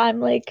all. Yeah,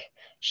 I'm like,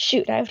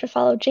 shoot, I have to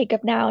follow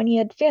Jacob now, and he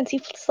had fancy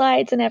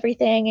slides and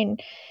everything,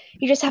 and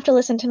you just have to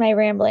listen to my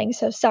rambling,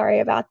 so sorry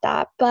about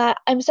that. But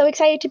I'm so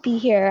excited to be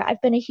here.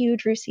 I've been a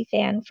huge RUSI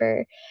fan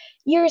for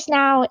years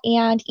now,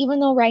 and even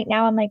though right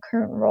now in my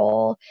current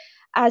role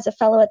as a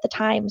fellow at the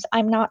Times,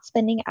 I'm not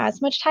spending as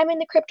much time in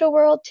the crypto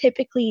world,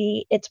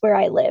 typically it's where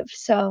I live.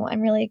 So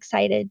I'm really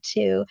excited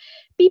to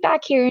be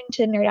back here and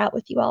to nerd out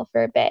with you all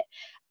for a bit.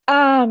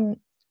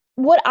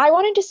 What I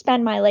wanted to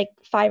spend my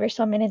 5 or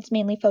so minutes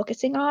mainly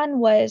focusing on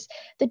was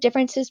the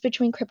differences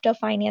between crypto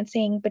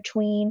financing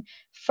between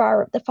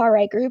the far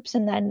right groups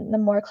and then the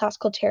more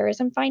classical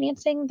terrorism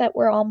financing that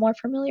we're all more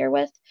familiar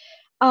with.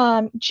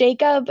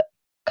 Jacob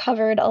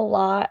covered a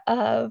lot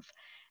of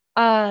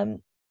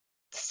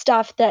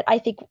stuff that I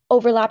think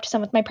overlapped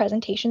some with my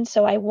presentation,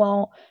 so I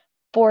won't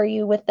bore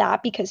you with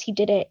that because he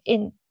did it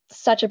in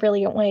such a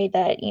brilliant way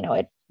that,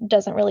 it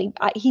doesn't really,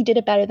 he did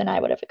it better than I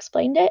would have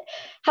explained it.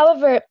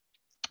 However,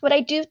 what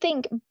I do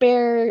think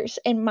bears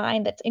in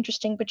mind that's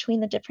interesting between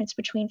the difference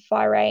between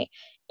far right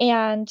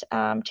and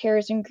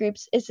terrorism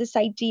groups is this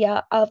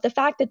idea of the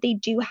fact that they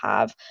do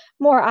have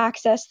more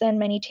access than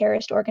many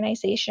terrorist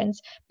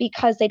organizations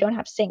because they don't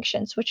have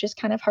sanctions, which is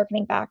kind of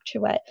harkening back to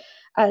what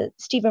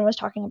Stephen was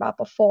talking about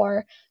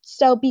before.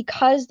 So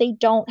because they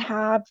don't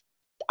have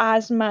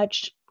as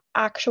much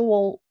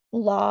actual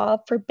law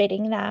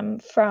forbidding them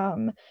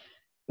from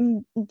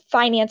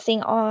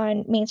financing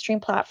on mainstream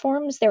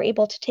platforms, they're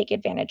able to take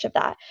advantage of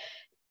that.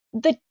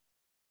 The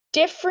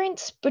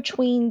difference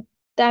between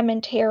them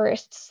and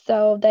terrorists,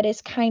 though, that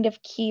is kind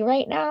of key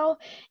right now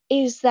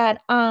is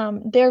that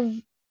their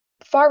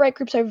far right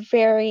groups are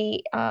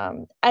very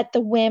at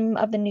the whim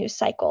of the news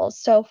cycles.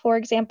 So, for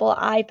example,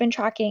 I've been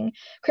tracking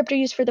crypto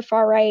use for the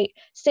far right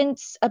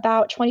since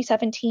about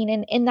 2017,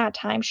 and in that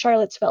time,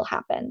 Charlottesville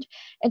happened.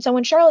 And so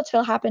when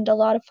Charlottesville happened, a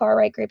lot of far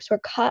right groups were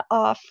cut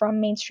off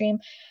from mainstream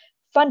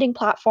funding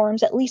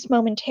platforms, at least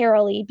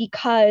momentarily,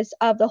 because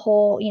of the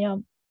whole,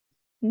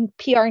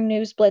 PR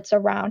news blitz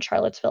around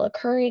Charlottesville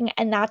occurring.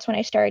 And that's when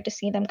I started to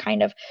see them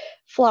kind of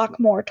flock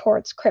more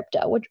towards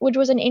crypto, which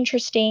was an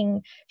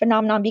interesting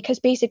phenomenon because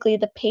basically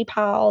the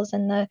PayPals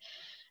and the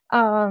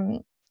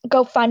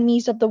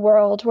GoFundMes of the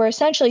world were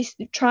essentially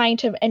trying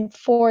to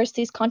enforce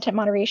these content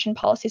moderation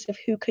policies of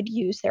who could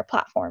use their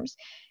platforms.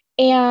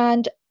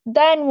 And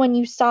then when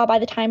you saw by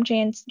the time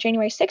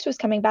January 6th was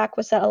coming back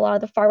was that a lot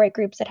of the far-right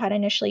groups that had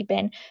initially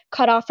been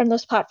cut off from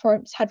those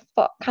platforms had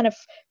kind of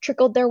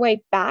trickled their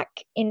way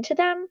back into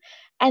them.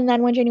 And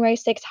then when January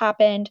 6th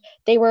happened,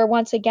 they were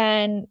once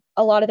again,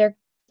 a lot of their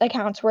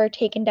accounts were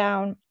taken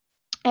down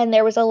and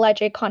there was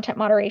alleged content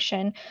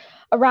moderation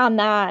around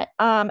that.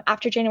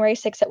 After January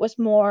 6th, it was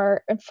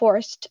more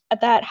enforced.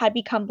 That had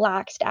become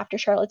laxed after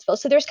Charlottesville.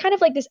 So there's kind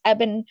of like this ebb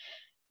and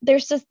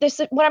there's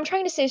this what I'm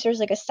trying to say is there's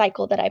like a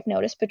cycle that I've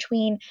noticed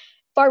between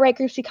far-right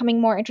groups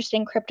becoming more interested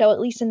in crypto, at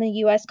least in the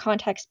US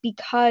context,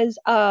 because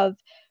of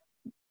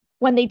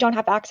when they don't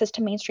have access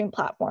to mainstream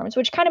platforms,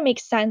 which kind of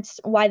makes sense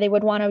why they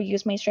would want to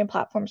use mainstream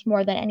platforms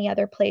more than any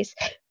other place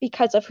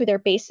because of who their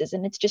base is,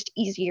 and it's just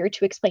easier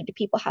to explain to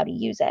people how to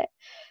use it.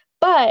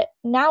 But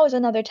now is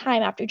another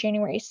time after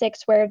January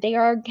 6th where they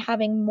are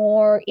having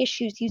more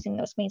issues using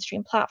those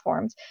mainstream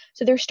platforms.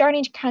 So they're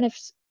starting to kind of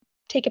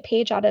take a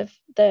page out of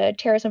the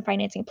terrorism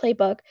financing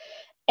playbook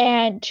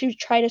and to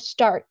try to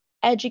start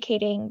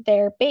educating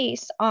their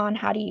base on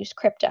how to use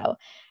crypto.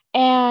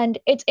 And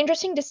it's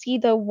interesting to see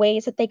the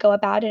ways that they go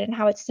about it and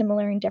how it's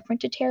similar and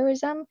different to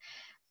terrorism.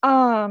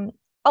 A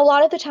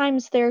lot of the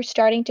times they're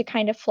starting to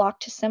kind of flock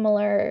to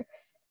similar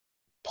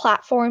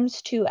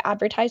platforms to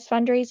advertise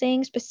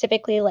fundraising,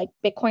 specifically like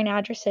Bitcoin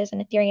addresses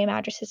and Ethereum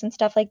addresses and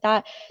stuff like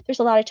that. There's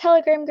a lot of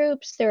Telegram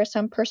groups. There are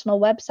some personal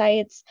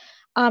websites.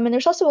 And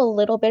there's also a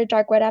little bit of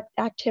dark web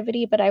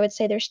activity, but I would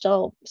say there's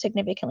still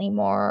significantly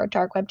more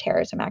dark web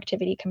terrorism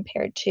activity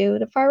compared to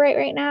the far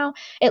right now,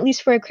 at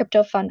least for a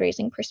crypto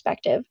fundraising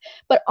perspective.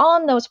 But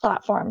on those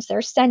platforms,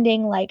 they're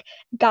sending like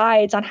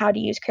guides on how to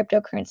use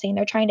cryptocurrency, and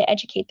they're trying to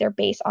educate their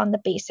base on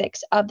the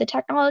basics of the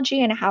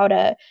technology and how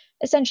to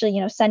essentially,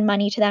 send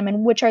money to them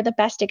and which are the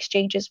best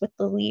exchanges with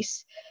the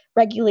least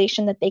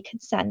regulation that they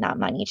could send that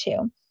money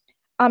to.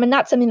 And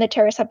that's something that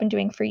terrorists have been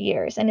doing for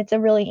years. And it's a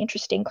really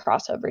interesting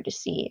crossover to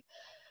see.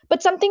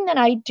 But something that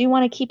I do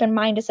want to keep in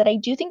mind is that I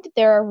do think that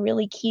there are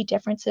really key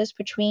differences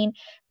between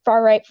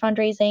far-right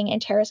fundraising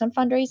and terrorism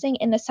fundraising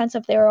in the sense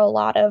of there are a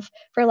lot of,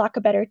 for lack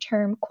of a better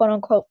term, quote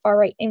unquote,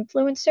 far-right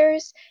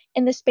influencers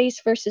in the space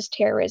versus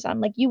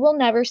terrorism. Like you will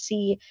never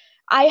see,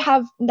 I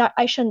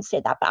shouldn't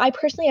say that, but I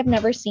personally have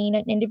never seen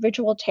an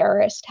individual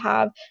terrorist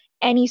have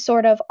any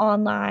sort of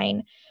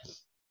online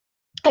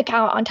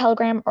account on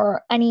Telegram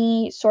or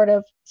any sort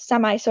of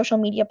semi-social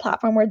media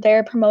platform where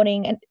they're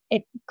promoting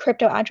a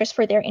crypto address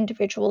for their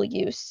individual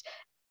use.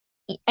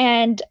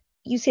 And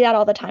you see that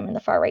all the time in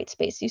the far-right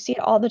space. You see it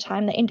all the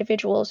time, the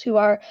individuals who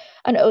are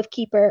an oath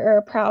keeper or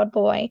a proud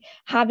boy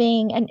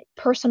having a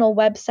personal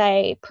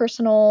website,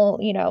 personal,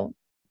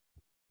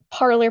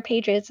 parlor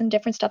pages and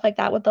different stuff like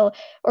that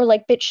or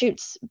like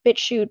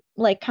BitChute,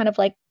 like kind of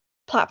like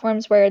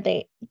platforms where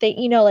they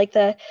like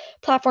the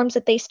platforms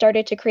that they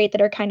started to create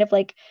that are kind of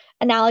like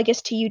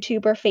analogous to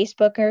YouTube or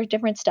Facebook or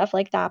different stuff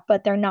like that,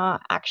 but they're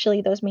not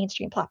actually those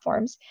mainstream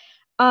platforms.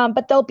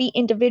 But there'll be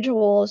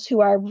individuals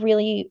who are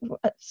really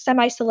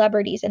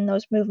semi-celebrities in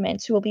those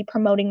movements who will be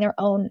promoting their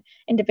own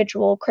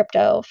individual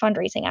crypto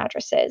fundraising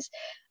addresses.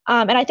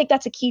 And I think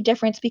that's a key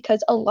difference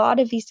because a lot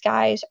of these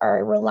guys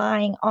are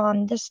relying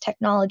on this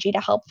technology to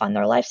help fund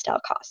their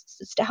lifestyle costs.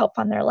 It's to help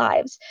fund their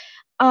lives.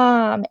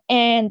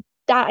 And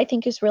that I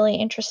think is really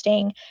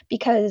interesting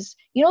because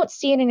you don't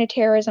see it in a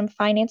terrorism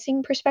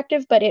financing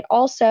perspective, but it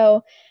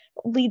also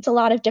leads a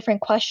lot of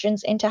different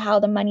questions into how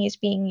the money is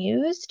being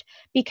used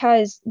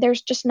because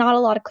there's just not a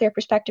lot of clear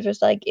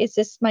perspectives. Like, is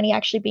this money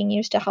actually being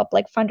used to help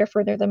like fund or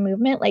further the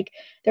movement? Like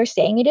they're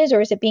saying it is, or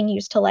is it being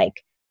used to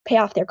like pay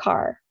off their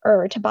car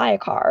or to buy a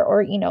car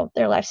or,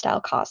 their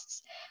lifestyle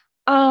costs?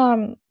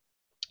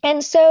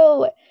 And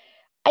so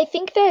I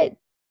think that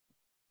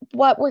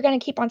what we're going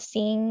to keep on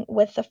seeing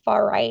with the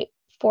far right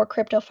for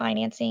crypto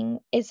financing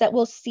is that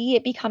we'll see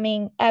it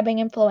becoming ebbing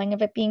and flowing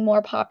of it being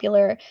more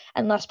popular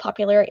and less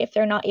popular if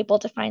they're not able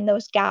to find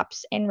those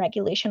gaps in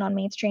regulation on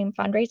mainstream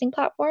fundraising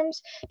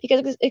platforms.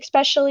 Because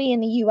especially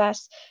in the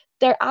US,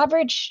 their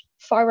average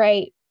far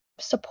right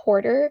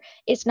supporter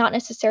is not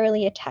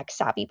necessarily a tech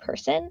savvy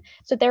person.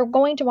 So they're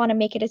going to want to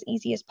make it as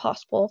easy as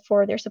possible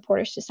for their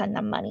supporters to send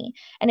them money.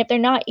 And if they're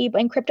not able,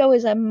 and crypto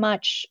is a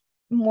much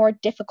more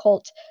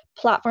difficult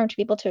platform to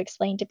be able to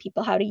explain to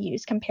people how to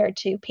use compared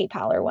to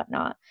PayPal or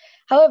whatnot.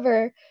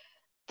 However,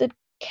 the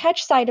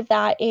catch side of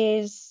that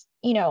is,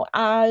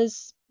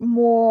 as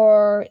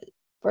more,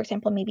 for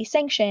example, maybe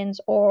sanctions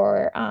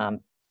or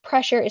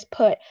pressure is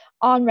put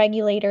on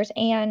regulators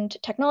and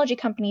technology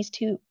companies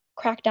to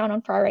crack down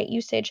on far right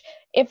usage,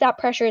 if that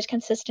pressure is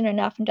consistent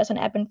enough and doesn't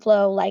ebb and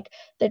flow like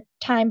the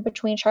time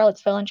between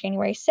Charlottesville and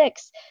January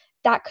 6th,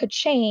 that could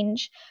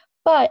change.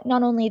 But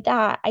not only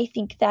that, I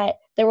think that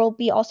there will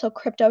be also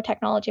crypto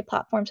technology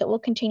platforms that will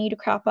continue to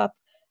crop up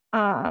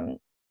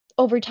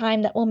over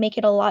time that will make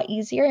it a lot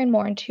easier and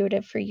more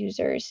intuitive for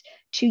users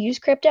to use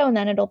crypto. And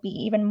then it'll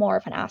be even more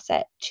of an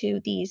asset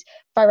to these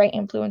far right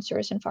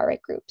influencers and far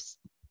right groups.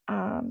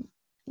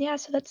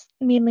 So that's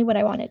mainly what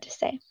I wanted to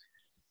say.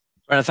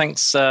 Brenna,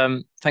 thanks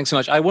so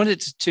much. I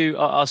wanted to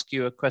ask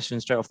you a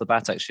question straight off the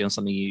bat, actually, on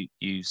something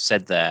you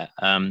said there.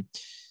 And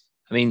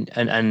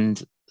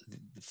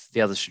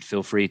the others should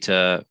feel free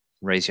to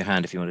raise your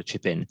hand if you want to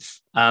chip in.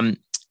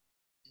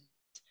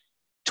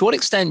 To what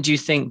extent do you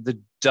think the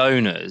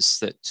donors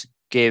that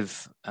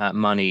give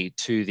money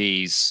to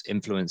these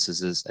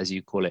influencers, as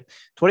you call it,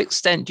 to what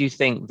extent do you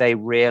think they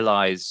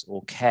realize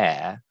or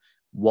care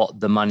what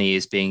the money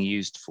is being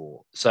used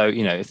for? So,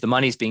 if the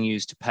money is being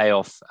used to pay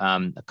off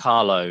a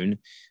car loan,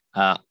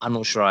 I'm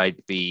not sure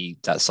I'd be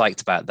that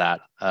psyched about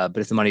that. But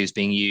if the money is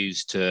being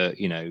used to,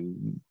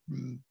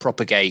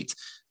 propagate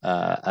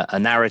a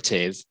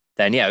narrative,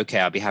 then okay,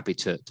 I'll be happy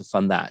to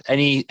fund that.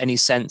 Any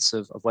sense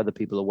of whether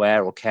people are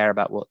aware or care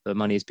about what the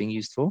money is being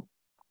used for?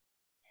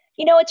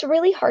 It's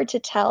really hard to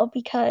tell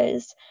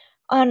because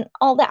on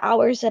all the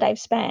hours that I've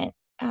spent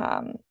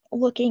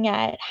looking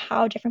at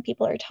how different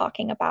people are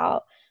talking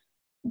about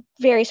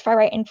various far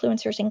right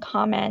influencers in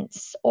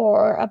comments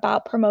or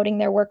about promoting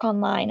their work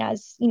online,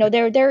 as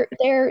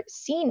they're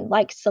seen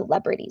like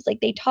celebrities.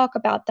 Like they talk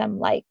about them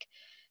like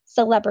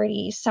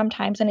celebrities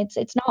sometimes, and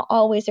there's not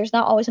always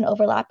an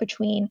overlap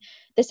between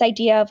this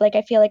idea of, like,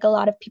 I feel like a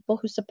lot of people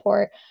who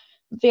support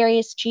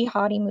various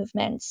jihadi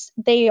movements,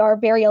 they are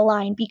very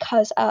aligned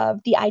because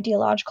of the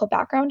ideological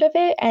background of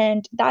it,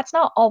 and that's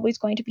not always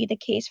going to be the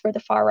case for the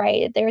far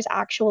right. There's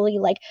actually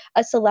like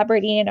a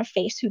celebrity and a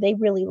face who they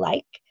really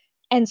like,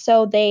 and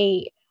so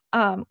they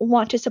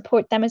want to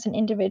support them as an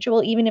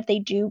individual, even if they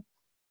do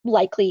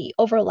likely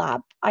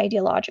overlap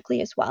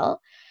ideologically as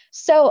well.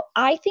 So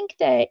I think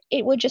that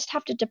it would just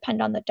have to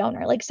depend on the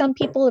donor. Like some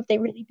people, if they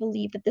really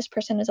believe that this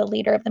person is a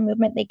leader of the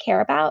movement they care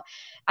about,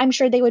 I'm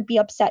sure they would be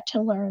upset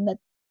to learn that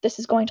this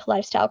is going to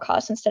lifestyle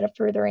costs instead of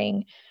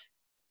furthering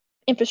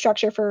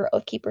infrastructure for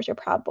Oath Keepers or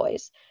Proud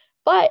Boys.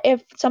 But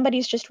if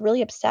somebody's just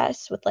really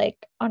obsessed with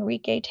like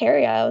Enrique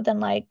Tarrio, then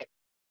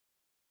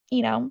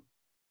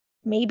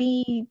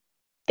maybe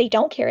they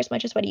don't care as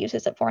much as what he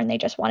uses it for, and they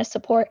just want to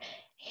support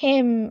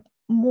him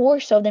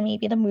more so than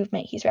maybe the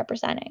movement he's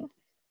representing.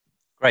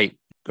 Great.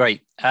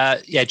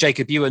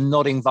 Jacob, you were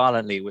nodding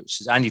violently,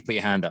 and you put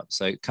your hand up.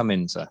 So come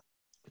in, sir.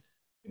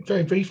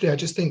 Very briefly, I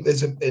just think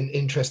there's an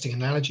interesting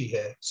analogy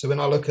here. So when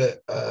I look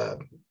at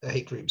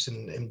hate groups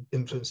and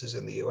influencers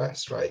in the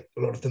US, right,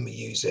 a lot of them are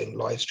using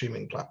live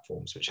streaming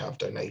platforms which have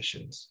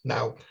donations.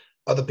 Now,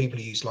 other people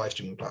who use live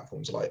streaming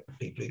platforms, like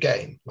people who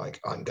game, like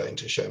I'm going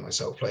to show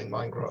myself playing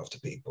Minecraft to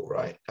people,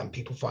 right? And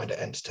people find it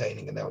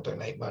entertaining and they'll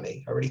donate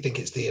money. I really think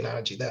it's the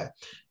analogy there.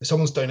 If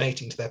someone's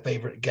donating to their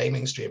favorite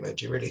gaming streamer,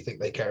 do you really think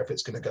they care if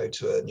it's going to go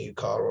to a new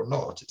car or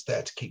not? It's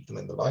there to keep them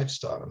in the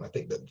lifestyle. And I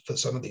think that for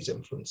some of these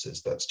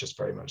influencers, that's just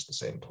very much the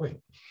same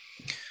point.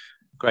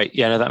 Great.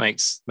 Yeah, no, that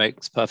makes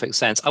perfect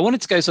sense. I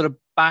wanted to go sort of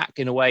back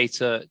in a way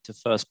to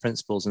first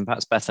principles, and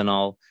perhaps Bethan,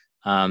 I'll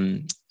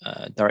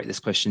direct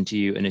this question to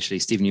you initially.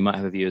 Stephen, you might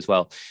have a view as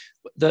well.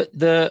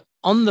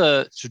 On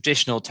the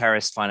traditional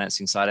terrorist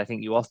financing side, I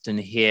think you often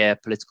hear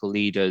political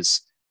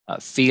leaders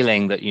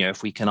feeling that,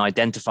 if we can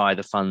identify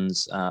the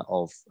funds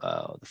of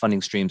the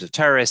funding streams of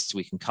terrorists,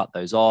 we can cut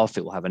those off.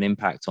 It will have an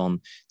impact on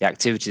the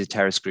activity of the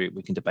terrorist group.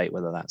 We can debate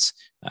whether that's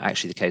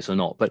actually the case or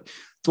not. But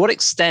to what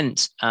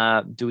extent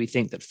do we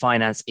think that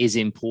finance is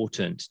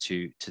important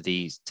to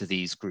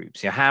these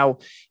groups? How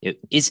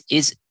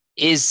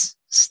is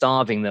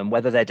starving them,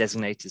 whether they're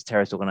designated as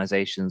terrorist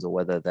organizations or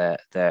whether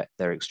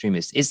they're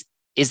extremists,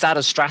 is that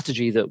a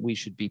strategy that we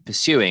should be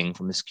pursuing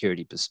from a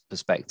security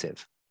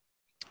perspective?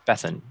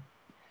 Bethan.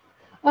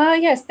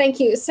 Yes,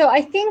 thank you. So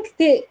I think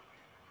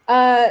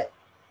that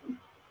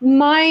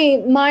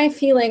my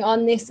feeling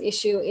on this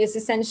issue is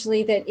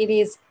essentially that it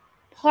is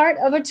part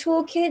of a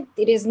toolkit.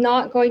 It is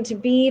not going to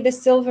be the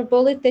silver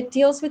bullet that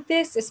deals with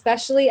this,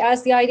 especially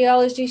as the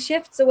ideology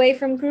shifts away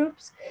from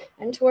groups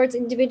and towards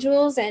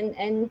individuals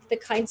and the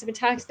kinds of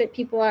attacks that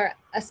people are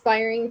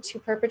aspiring to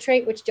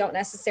perpetrate, which don't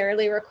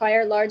necessarily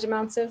require large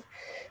amounts of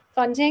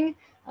funding.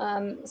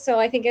 So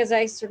I think, as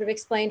I sort of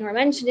explained or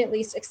mentioned, at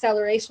least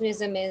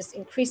accelerationism is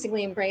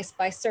increasingly embraced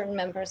by certain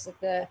members of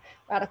the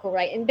radical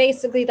right. And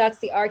basically that's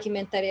the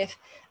argument that if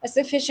a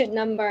sufficient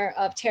number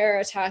of terror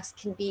attacks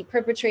can be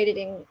perpetrated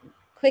in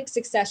quick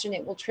succession,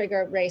 it will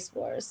trigger race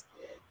wars.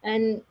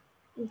 And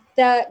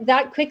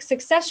that quick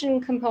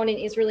succession component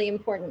is really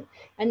important.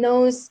 And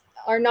those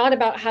are not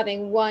about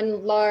having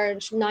one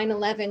large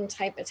 9/11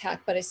 type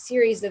attack, but a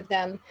series of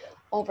them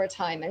over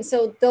time. And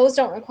so those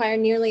don't require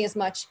nearly as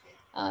much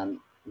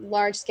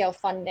large scale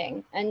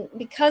funding. And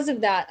because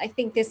of that, I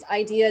think this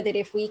idea that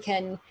if we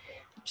can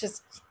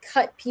just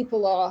cut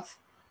people off,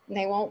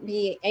 they won't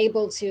be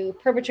able to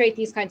perpetrate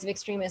these kinds of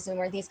extremism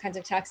or these kinds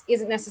of attacks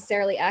isn't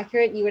necessarily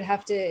accurate. You would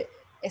have to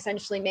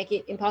essentially make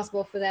it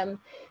impossible for them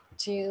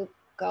to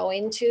go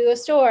into a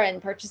store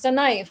and purchase a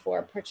knife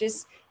or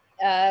purchase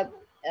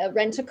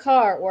rent a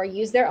car or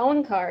use their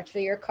own car, for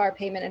your car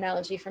payment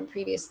analogy from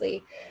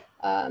previously.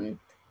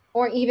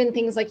 Or even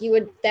things like you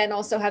would then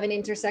also have an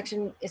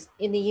intersection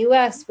in the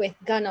US with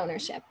gun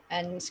ownership.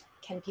 And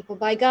can people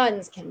buy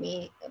guns? Can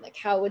we, like,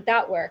 how would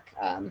that work?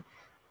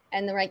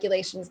 And the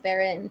regulations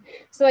therein.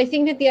 So I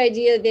think that the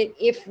idea that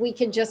if we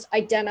can just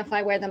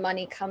identify where the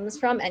money comes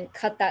from and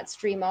cut that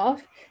stream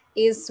off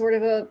is sort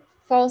of a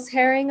false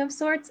herring of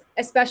sorts,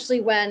 especially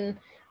when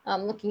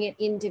looking at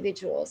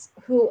individuals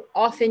who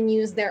often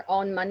use their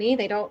own money.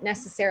 They don't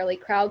necessarily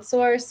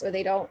crowdsource, or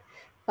they don't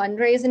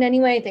fundraise in any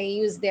way. They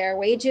use their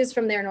wages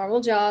from their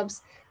normal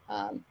jobs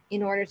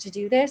in order to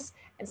do this.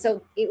 And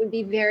so it would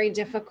be very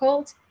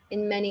difficult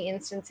in many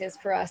instances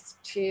for us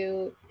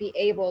to be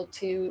able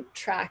to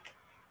track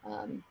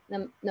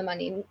the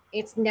money.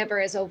 It's never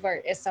as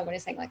overt as someone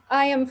is saying, like,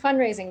 I am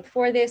fundraising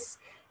for this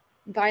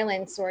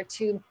violence or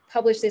to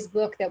publish this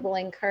book that will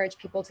encourage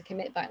people to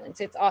commit violence.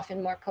 It's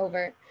often more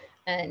covert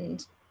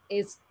and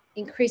is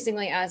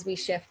increasingly, as we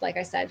shift, like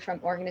I said, from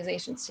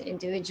organizations to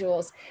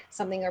individuals,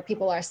 something where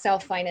people are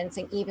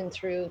self-financing even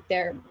through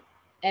their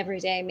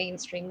everyday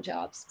mainstream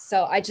jobs.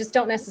 So I just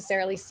don't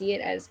necessarily see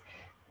it as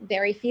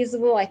very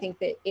feasible. I think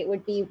that it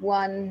would be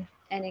one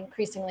and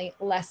increasingly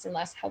less and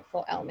less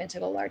helpful element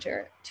of a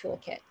larger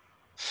toolkit.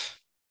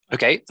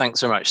 Okay, thanks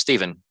so much.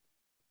 Stephen.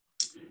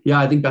 Yeah,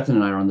 I think Bethan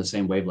and I are on the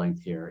same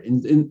wavelength here.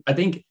 I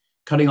think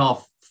cutting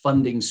off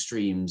funding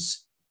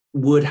streams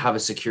would have a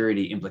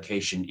security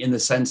implication in the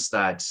sense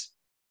that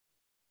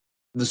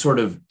the sort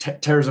of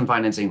terrorism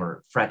financing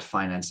or threat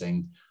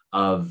financing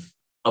of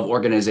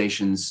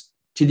organizations,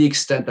 to the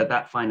extent that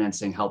that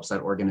financing helps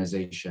that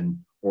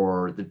organization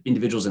or the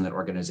individuals in that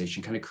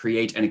organization kind of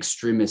create an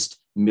extremist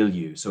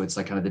milieu. So it's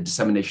like kind of the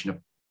dissemination of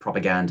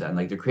propaganda and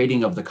like the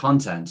creating of the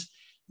content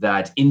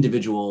that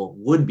individual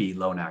would-be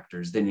lone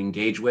actors then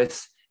engage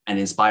with and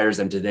inspires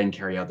them to then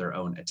carry out their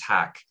own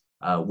attack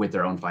with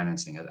their own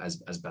financing, as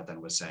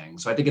Bethan was saying.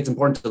 So I think it's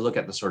important to look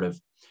at the sort of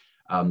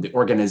the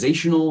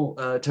organizational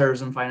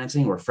terrorism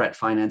financing or threat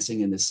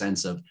financing in the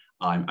sense of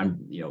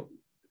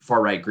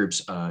far-right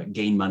groups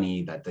gain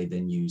money that they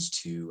then use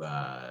to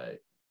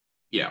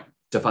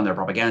fund their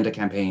propaganda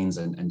campaigns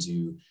and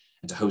to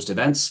host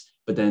events.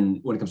 But then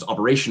when it comes to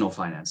operational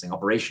financing,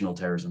 operational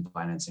terrorism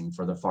financing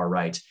for the far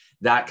right,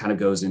 that kind of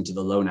goes into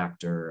the lone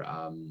actor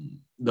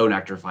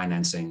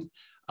financing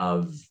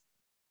of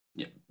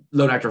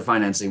lone actor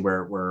financing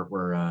where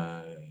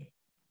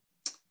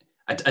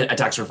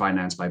attacks are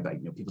financed by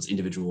people's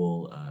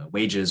individual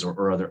wages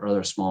or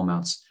other small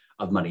amounts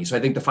of money. So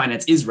I think the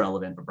finance is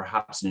relevant, but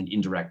perhaps in an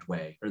indirect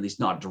way, or at least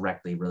not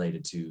directly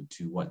related to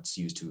what's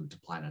used to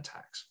plan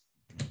attacks.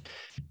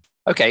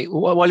 Okay,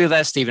 well, while you're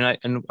there, Stephen,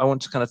 I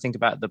want to kind of think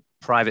about the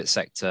private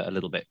sector a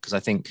little bit, because I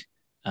think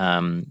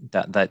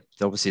that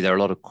obviously there are a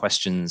lot of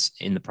questions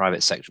in the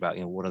private sector about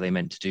what are they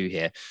meant to do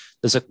here.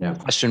 There's a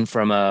question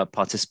from a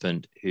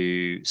participant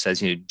who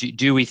says,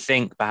 do we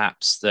think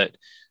perhaps that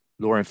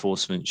law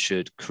enforcement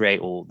should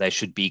create, or there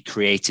should be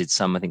created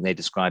some, I think they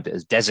described it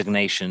as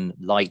designation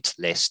light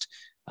list,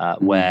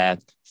 where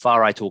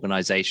far-right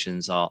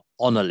organizations are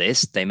on a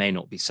list. They may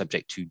not be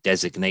subject to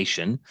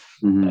designation.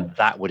 But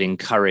that would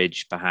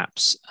encourage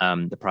perhaps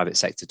the private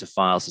sector to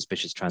file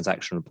suspicious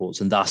transaction reports,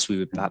 and thus we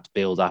would perhaps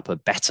build up a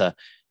better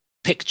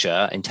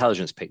picture,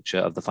 intelligence picture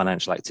of the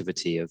financial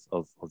activity of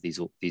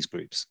these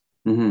groups.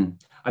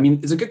 I mean,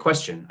 it's a good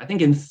question. I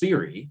think in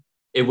theory,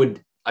 it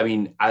would,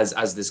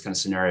 as this kind of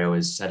scenario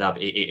is set up,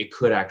 it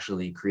could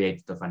actually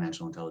create the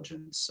financial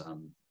intelligence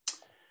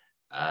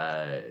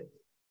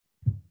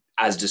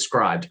as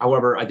described.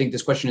 However, I think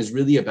this question is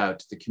really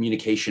about the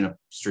communication of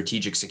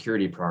strategic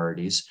security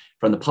priorities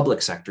from the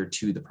public sector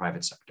to the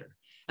private sector.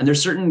 And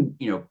there's certain,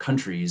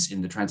 countries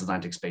in the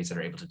transatlantic space that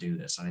are able to do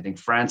this. And I think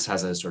France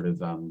has a sort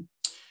of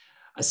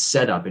a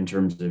setup in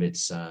terms of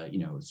its,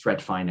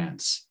 threat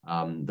finance,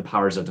 the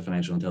powers of the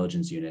financial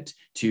intelligence unit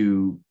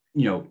to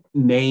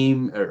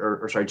name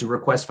to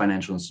request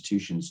financial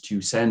institutions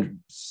to send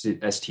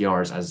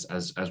STRs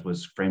as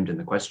was framed in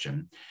the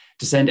question,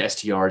 to send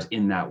STRs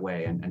in that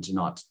way and to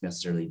not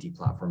necessarily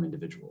deplatform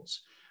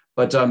individuals.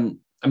 But the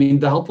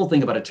helpful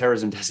thing about a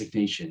terrorism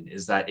designation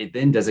is that it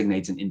then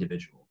designates an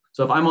individual.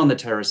 So if I'm on the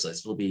terrorist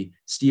list, it'll be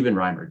Stephen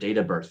Reimer, date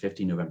of birth,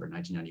 15 November,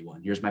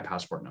 1991. Here's my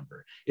passport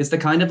number. It's the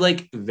kind of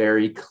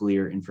very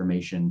clear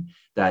information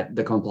that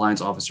the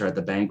compliance officer at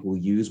the bank will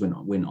use when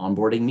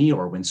onboarding me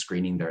or when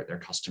screening their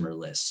customer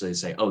list. So they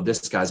say, oh,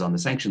 this guy's on the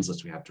sanctions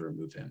list, we have to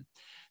remove him.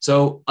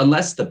 So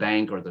unless the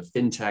bank or the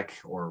fintech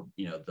or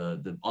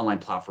the online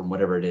platform,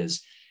 whatever it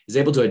is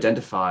able to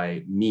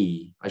identify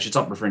me, I should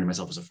stop referring to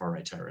myself as a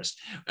far-right terrorist,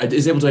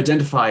 is able to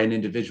identify an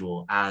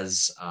individual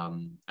as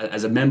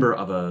a member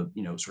of a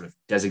sort of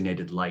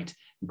designated light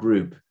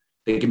group,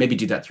 they can maybe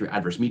do that through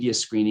adverse media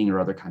screening or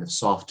other kind of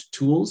soft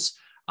tools.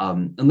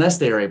 Unless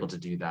they are able to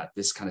do that,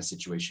 this kind of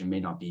situation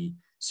may not be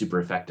super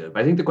effective.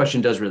 I think the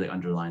question does really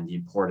underline the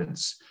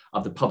importance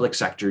of the public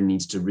sector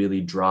needs to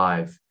really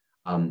drive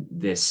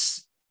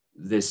this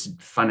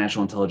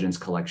financial intelligence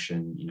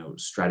collection,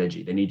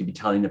 strategy. They need to be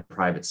telling the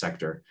private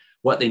sector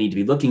what they need to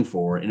be looking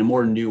for in a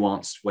more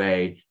nuanced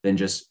way than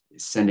just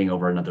sending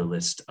over another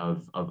list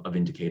of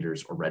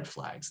indicators or red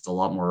flags. It's a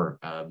lot more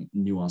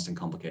nuanced and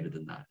complicated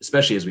than that,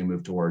 especially as we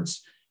move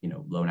towards,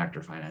 loan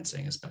actor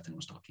financing, as Bethan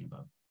was talking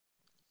about.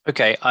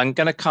 Okay, I'm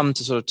going to come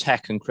to sort of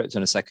tech and crypto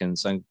in a second.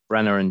 So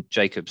Brenna and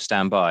Jacob,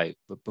 stand by.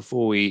 But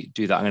before we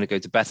do that, I'm going to go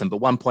to Bethan. But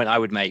one point I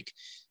would make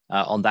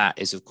on that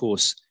is, of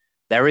course,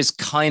 there is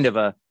kind of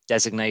a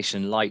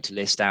designation light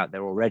list out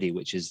there already,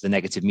 which is the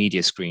negative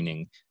media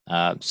screening.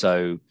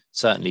 So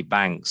certainly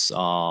banks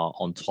are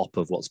on top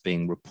of what's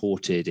being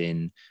reported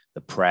in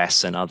the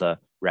press and other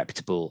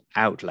reputable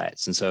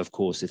outlets. And so, of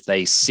course, if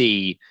they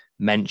see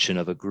mention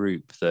of a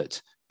group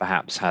that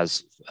perhaps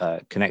has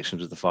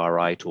connections with the far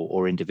right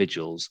or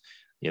individuals,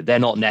 they're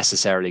not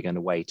necessarily going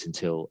to wait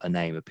until a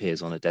name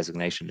appears on a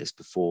designation list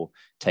before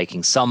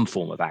taking some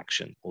form of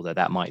action, although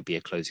that might be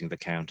a closing of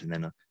account and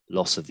then a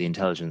loss of the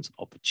intelligence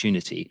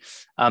opportunity.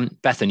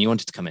 Bethan, you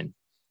wanted to come in.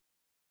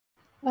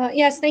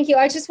 Yes, thank you.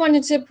 I just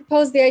wanted to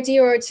propose the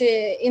idea or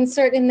to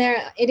insert in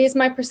there, it is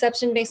my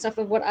perception based off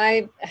of what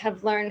I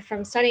have learned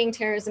from studying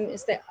terrorism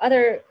is that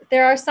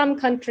there are some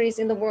countries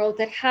in the world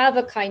that have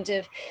a kind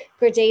of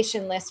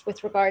gradation list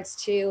with regards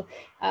to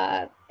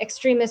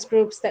extremist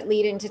groups that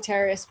lead into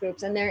terrorist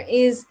groups. And there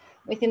is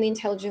within the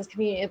intelligence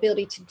community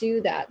ability to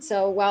do that.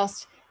 So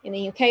whilst in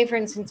the UK, for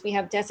instance, we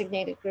have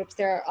designated groups,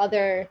 there are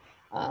other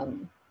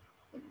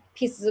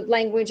pieces of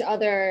language,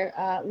 other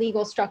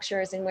legal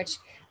structures in which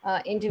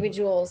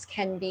individuals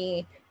can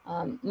be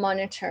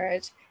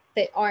monitored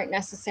that aren't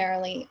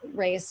necessarily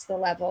raised to the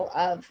level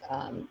of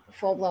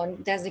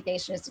full-blown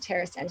designation as a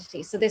terrorist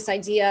entity. So this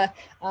idea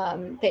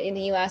that in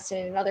the US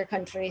and in other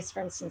countries,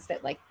 for instance,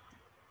 that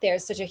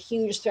there's such a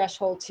huge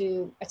threshold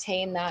to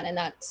attain that, and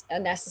that's a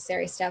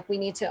necessary step. We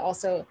need to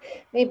also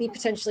maybe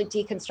potentially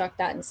deconstruct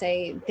that and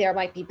say there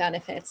might be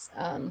benefits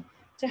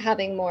to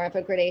having more of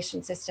a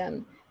gradation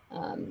system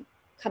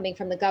coming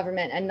from the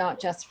government and not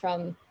just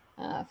from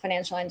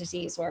financial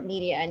entities or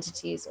media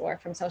entities or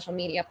from social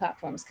media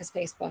platforms, because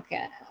Facebook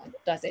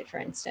does it, for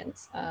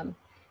instance,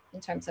 in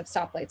terms of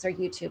stoplights, or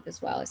YouTube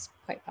as well is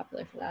quite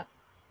popular for that.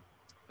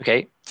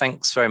 Okay,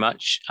 thanks very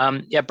much.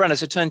 Yeah, Brenna,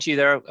 so turn to you.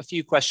 There are a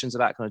few questions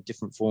about kind of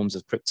different forms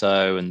of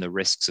crypto and the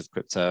risks of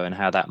crypto and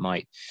how that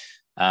might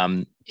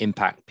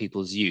impact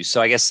people's use.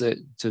 So I guess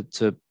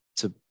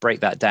to break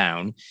that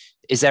down,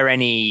 is there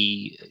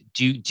any,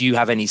 do you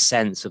have any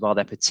sense of, are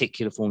there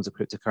particular forms of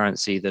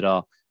cryptocurrency that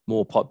are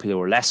more popular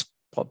or less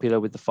popular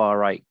with the far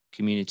right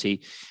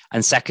community?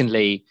 And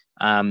secondly,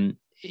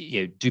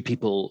 do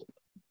people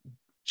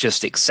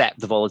just accept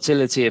the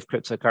volatility of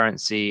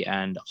cryptocurrency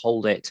and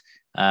hold it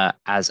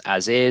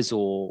as is,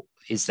 or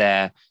is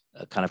there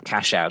a kind of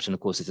cash out? And of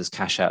course, if there's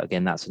cash out,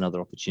 again, that's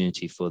another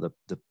opportunity for the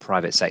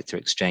private sector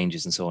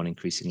exchanges and so on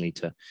increasingly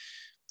to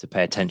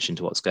pay attention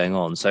to what's going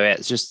on. So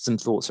it's just some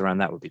thoughts around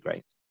that would be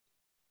great.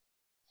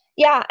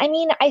 Yeah, I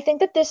mean, I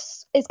think that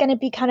this is going to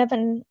be kind of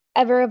an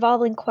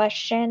ever-evolving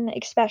question,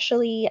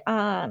 especially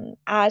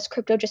as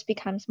crypto just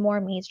becomes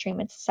more mainstream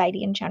in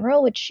society in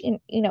general, which,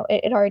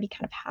 it already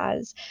kind of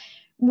has.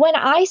 When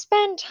I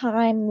spend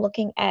time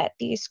looking at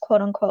these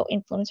quote-unquote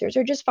influencers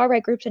or just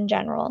far-right groups in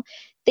general,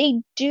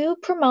 they do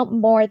promote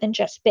more than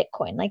just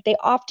Bitcoin. They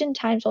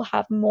oftentimes will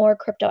have more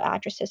crypto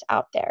addresses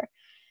out there.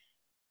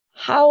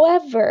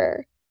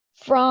 However,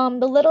 from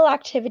the little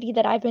activity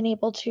that I've been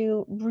able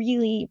to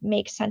really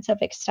make sense of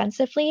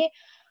extensively,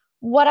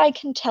 what I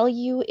can tell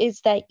you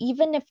is that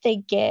even if they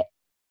get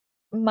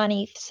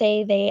money,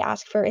 say they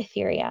ask for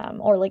Ethereum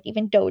or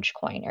even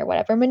Dogecoin or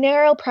whatever,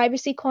 Monero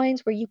privacy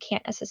coins where you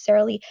can't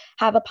necessarily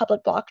have a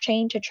public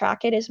blockchain to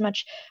track it is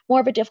much more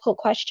of a difficult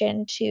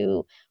question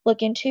to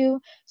look into.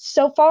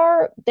 So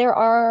far, there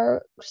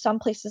are some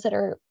places that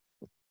are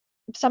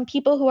some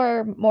people who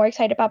are more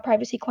excited about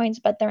privacy coins,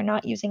 but they're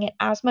not using it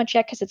as much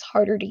yet because it's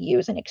harder to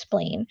use and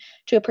explain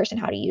to a person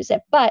how to use it.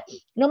 But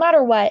no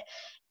matter what,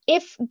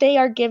 if they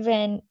are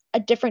given a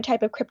different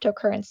type of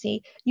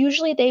cryptocurrency,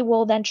 usually they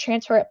will then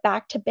transfer it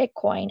back to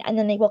Bitcoin and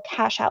then they will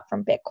cash out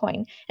from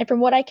Bitcoin. And from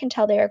what I can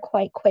tell, they are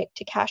quite quick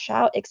to cash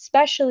out,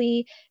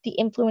 especially the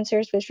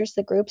influencers versus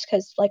the groups,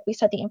 because like we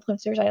said, the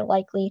influencers are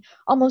likely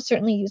almost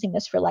certainly using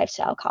this for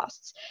lifestyle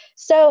costs.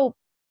 So,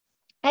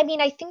 I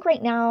mean, I think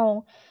right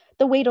now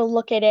the way to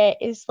look at it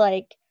is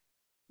like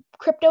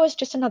crypto is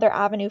just another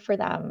avenue for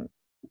them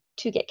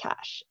to get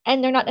cash.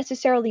 And they're not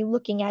necessarily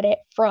looking at it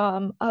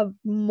from a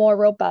more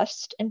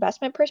robust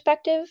investment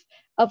perspective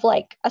of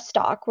like a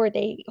stock where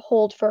they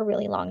hold for a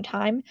really long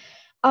time.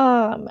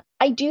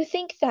 I do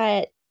think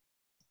that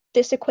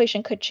this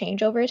equation could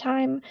change over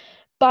time.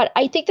 But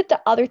I think that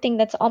the other thing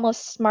that's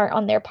almost smart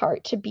on their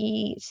part to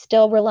be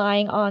still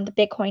relying on the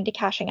Bitcoin to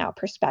cashing out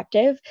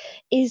perspective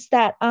is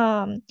that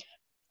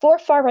for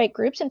far-right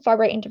groups and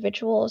far-right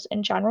individuals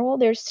in general,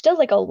 there's still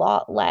like a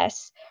lot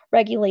less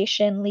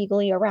regulation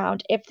legally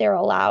around if they're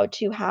allowed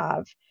to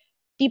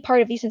be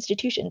part of these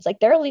institutions. Like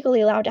they're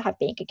legally allowed to have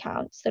bank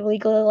accounts. They're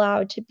legally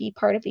allowed to be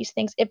part of these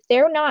things. If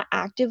they're not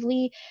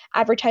actively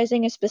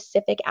advertising a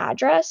specific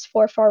address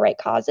for far-right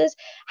causes,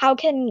 how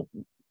can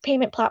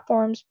payment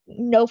platforms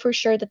know for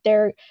sure that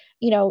they're,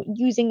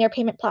 using their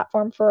payment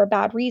platform for a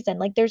bad reason?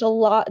 Like there's a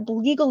lot,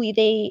 legally,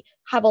 they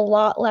have a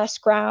lot less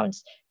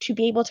grounds to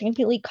be able to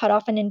completely cut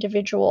off an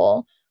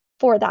individual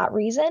for that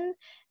reason.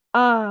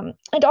 And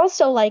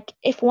also, like,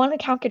 if one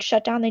account gets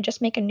shut down, they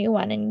just make a new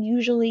one. And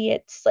usually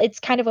it's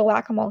kind of a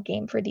whack-a-mole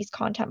game for these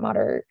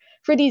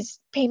for these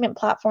payment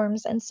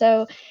platforms. And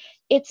so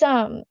it's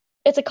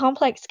a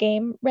complex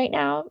game right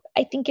now.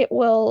 I think it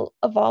will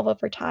evolve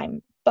over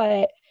time,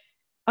 but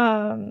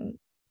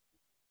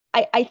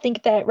I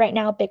think that right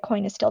now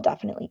Bitcoin is still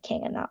definitely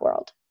king in that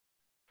world.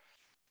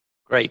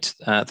 Great,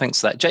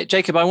 thanks for that.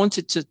 Jacob, I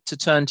wanted to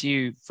turn to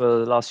you for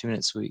the last few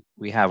minutes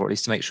we have, or at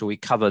least to make sure we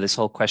cover this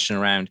whole question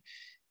around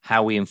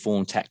how we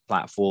inform tech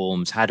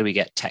platforms. How do we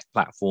get tech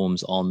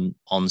platforms on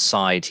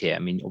side here? I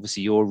mean,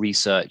 obviously your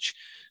research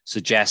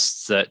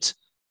suggests that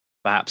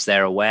perhaps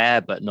they're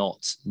aware, but not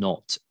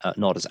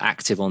as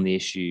active on the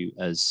issue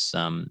as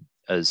some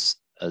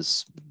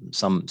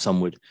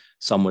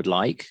would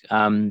like.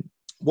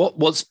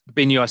 What's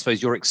been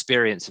your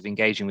experience of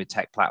engaging with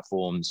tech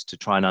platforms to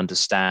try and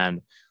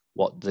understand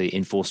what the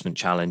enforcement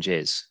challenge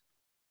is?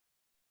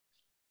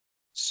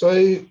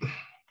 So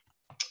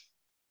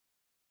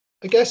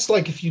I guess,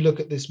 like, if you look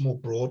at this more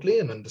broadly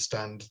and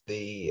understand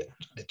the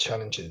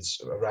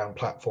challenges around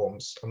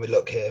platforms, and we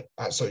look here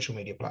at social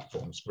media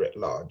platforms writ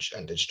large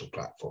and digital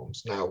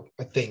platforms. Now,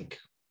 I think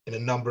in a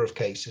number of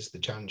cases, the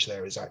challenge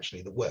there is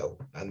actually the will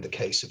and the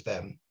case of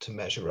them to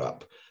measure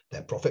up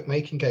their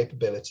profit-making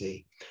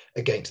capability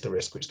against the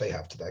risk which they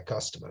have to their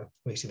customer.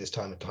 We see this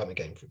time and time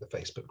again through the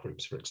Facebook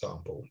groups, for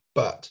example.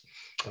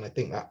 And I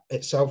think that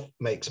itself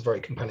makes a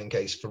very compelling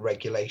case for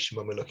regulation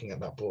when we're looking at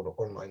that broader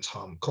online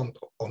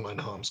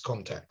harms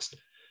context.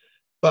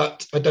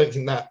 But I don't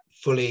think that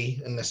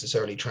fully and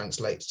necessarily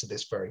translates to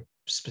this very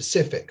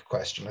specific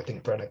question. I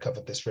think Brenna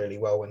covered this really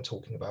well when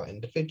talking about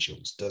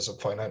individuals. Does a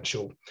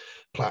financial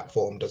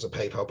platform, does a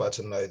PayPal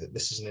button know that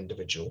this is an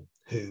individual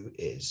who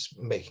is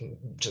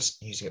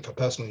just using it for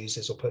personal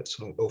uses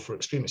or for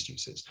extremist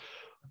uses?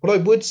 What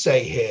I would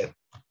say here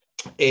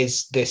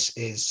is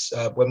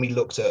when we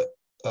looked at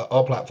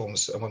our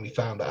platforms, and when we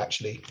found that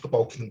actually the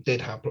bulk of them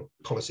did have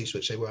policies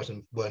which they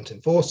weren't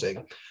enforcing,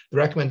 the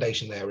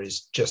recommendation there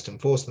is just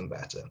enforce them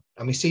better.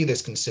 And we see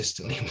this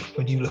consistently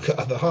when you look at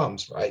other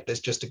harms, right? There's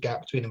just a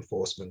gap between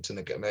enforcement and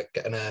a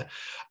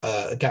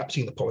gap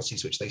between the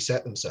policies which they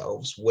set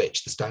themselves,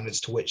 which the standards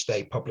to which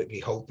they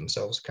publicly hold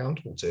themselves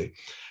accountable to,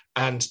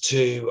 and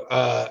to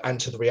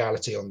the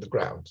reality on the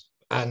ground.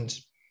 And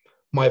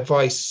my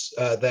advice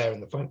there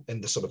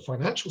in the sort of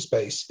financial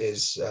space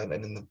is, and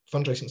in the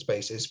fundraising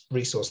space, is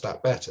resource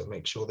that better.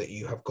 Make sure that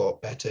you have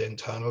got better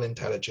internal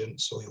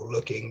intelligence, or you're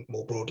looking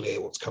more broadly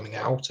at what's coming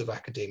out of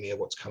academia,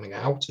 what's coming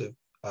out of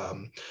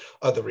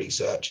other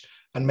research,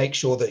 and make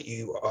sure that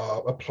you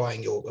are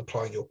applying your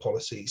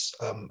policies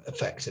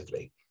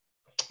effectively.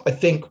 I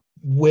think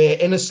we're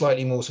in a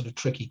slightly more sort of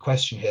tricky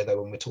question here,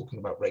 though, when we're talking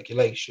about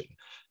regulation.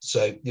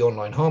 So the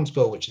Online Harms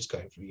Bill, which is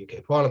going through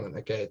UK Parliament,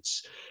 okay,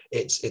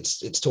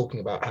 it's talking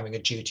about having a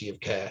duty of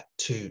care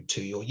to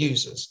your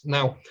users.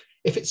 Now,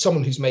 if it's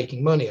someone who's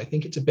making money, I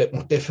think it's a bit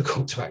more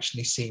difficult to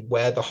actually see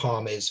where the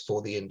harm is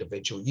for the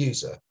individual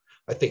user.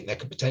 I think there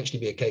could potentially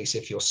be a case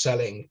if you're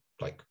selling,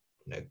 like,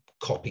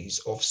 copies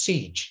of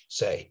Siege,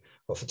 say,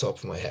 off the top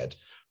of my head,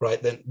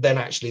 right, then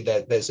actually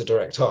there's a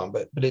direct harm,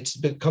 but it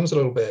becomes a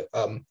little bit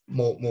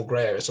more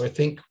grey area. So I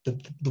think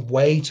the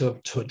way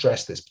to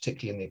address this,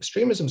 particularly in the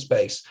extremism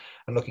space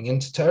and looking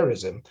into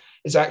terrorism,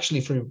 is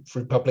actually through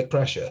public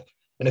pressure.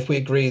 And if we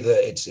agree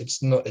that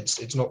it's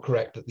not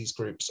correct that these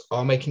groups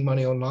are making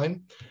money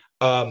online,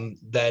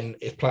 then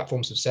if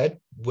platforms have said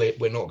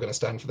we're not going to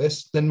stand for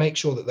this, then make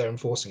sure that they're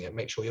enforcing it.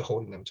 Make sure you're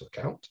holding them to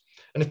account.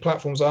 And if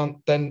platforms aren't,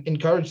 then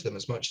encourage them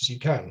as much as you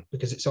can,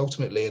 because it's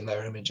ultimately in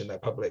their image and their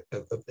public,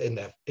 in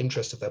their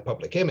interest of their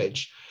public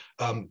image,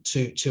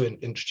 to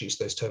introduce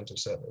those terms of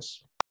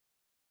service.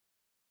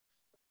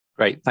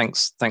 Great,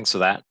 thanks for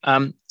that.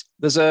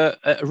 There's a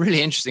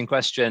really interesting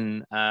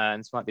question, and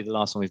this might be the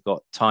last one we've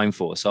got time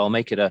for, so I'll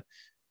make it a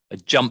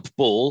jump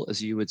ball,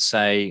 as you would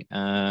say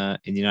in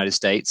the United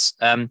States,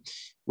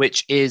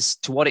 which is,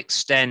 to what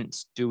extent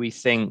do we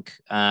think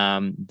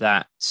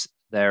that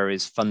there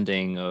is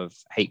funding of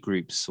hate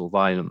groups or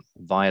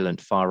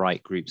violent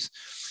far-right groups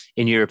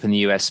in Europe and the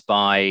US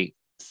by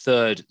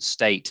third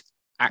state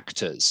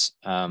actors?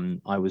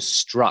 I was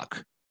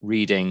struck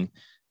reading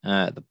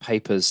the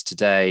papers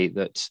today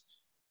that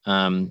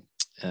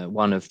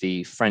one of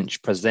the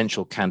French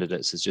presidential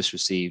candidates has just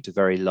received a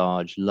very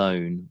large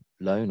loan.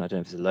 I don't know if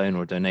it's a loan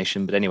or a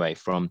donation, but anyway,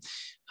 from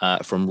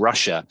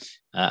Russia,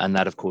 and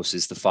that, of course,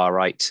 is the far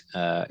right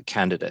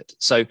candidate.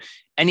 So,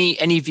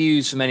 any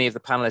views from any of the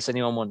panelists?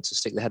 Anyone want to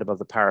stick their head above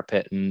the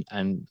parapet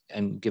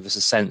and give us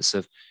a sense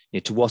of,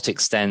 to what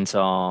extent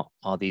are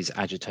these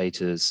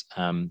agitators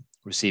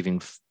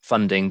receiving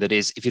funding that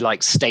is, if you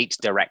like, state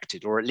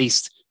directed, or at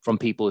least from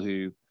people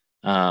who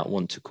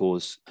want to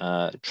cause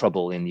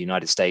trouble in the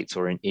United States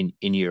or in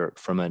Europe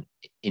from an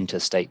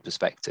interstate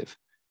perspective?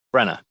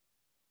 Brenna.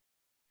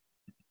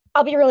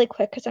 I'll be really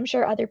quick because I'm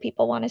sure other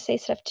people want to say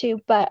stuff too,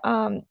 but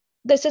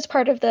this is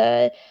part of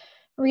the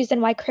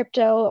reason why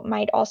crypto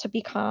might also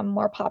become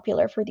more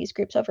popular for these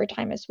groups over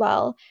time as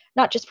well.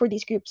 Not just for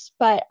these groups,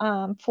 but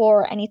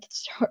for any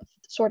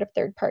sort of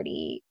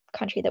third-party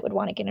country that would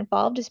want to get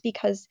involved, is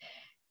because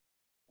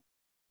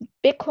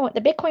the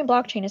Bitcoin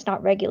blockchain is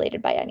not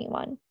regulated by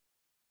anyone.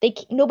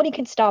 Nobody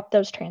can stop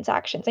those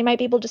transactions. They might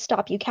be able to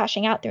stop you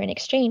cashing out through an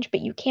exchange,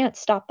 but you can't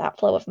stop that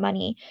flow of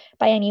money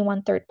by any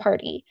one third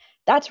party.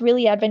 That's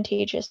really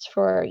advantageous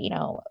for,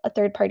 a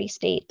third party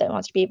state that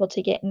wants to be able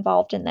to get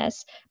involved in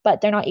this,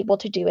 but they're not able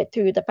to do it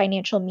through the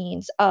financial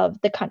means of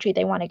the country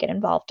they want to get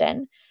involved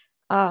in.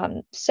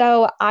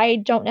 So I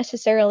don't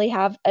necessarily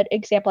have an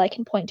example I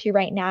can point to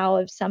right now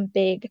of some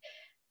big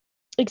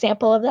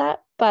example of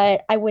that,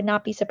 but I would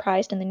not be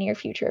surprised in the near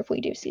future if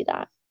we do see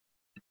that.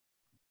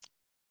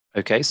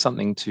 Okay,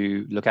 something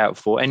to look out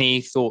for. Any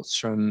thoughts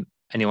from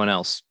anyone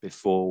else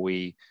before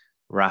we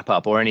wrap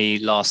up, or any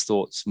last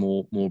thoughts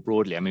more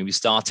broadly? I mean, we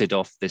started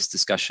off this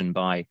discussion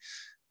by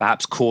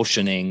perhaps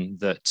cautioning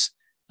that,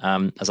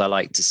 as I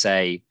like to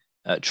say,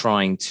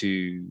 trying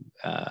to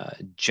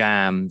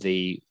jam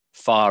the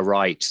far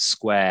right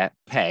square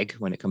peg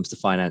when it comes to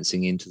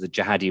financing into the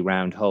jihadi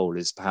round hole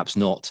is perhaps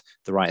not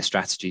the right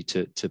strategy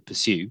to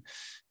pursue.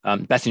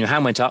 Bethan, your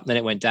hand went up, then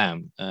it went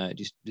down.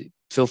 Just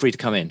feel free to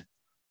come in.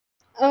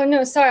 Oh,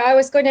 no, sorry. I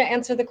was going to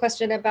answer the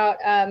question about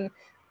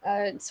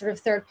sort of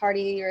third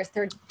party or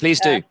Please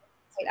do.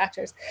 State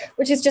actors,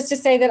 which is just to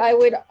say that I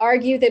would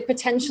argue that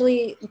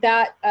potentially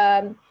that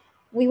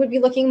we would be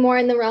looking more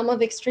in the realm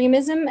of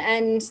extremism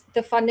and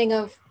the funding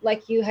of,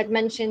 like you had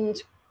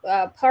mentioned,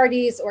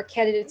 parties or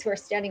candidates who are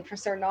standing for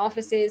certain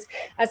offices,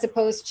 as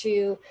opposed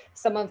to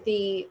some of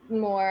the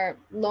more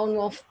lone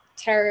wolf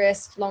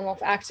terrorist, lone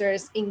wolf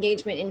actors,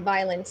 engagement in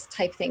violence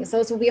type things.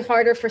 Those will be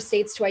harder for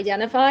states to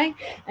identify,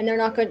 and they're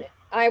not good.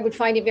 I would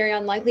find it very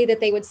unlikely that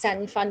they would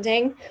send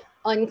funding.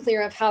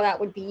 Unclear of how that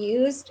would be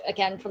used,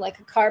 again, for like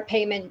a car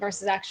payment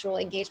versus actual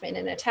engagement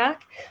in an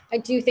attack. I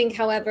do think,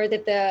 however,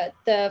 that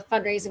the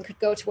fundraising could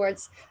go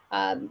towards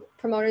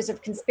promoters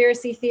of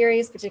conspiracy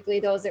theories, particularly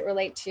those that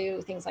relate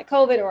to things like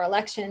COVID or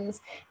elections,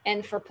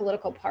 and for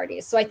political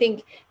parties. So I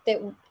think that,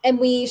 and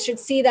we should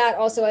see that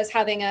also as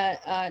having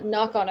a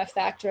knock-on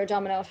effect or a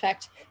domino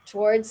effect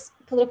towards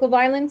political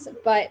violence.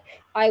 But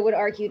I would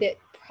argue that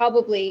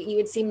probably you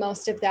would see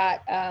most of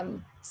that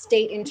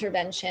state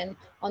intervention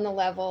on the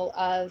level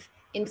of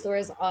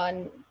influence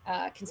on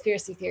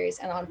conspiracy theories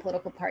and on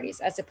political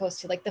parties, as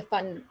opposed to like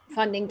the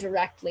funding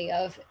directly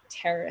of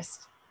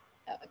terrorist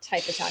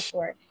type attack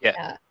or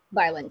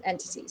violent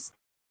entities.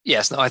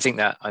 Yes, no, I think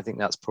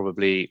that's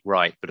probably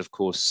right. But of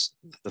course,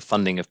 the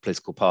funding of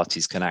political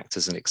parties can act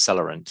as an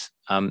accelerant.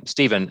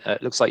 Stephen,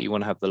 it looks like you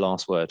want to have the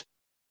last word.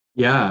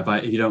 Yeah,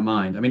 if you don't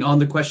mind. I mean, on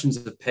the questions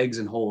of pegs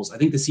and holes, I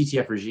think the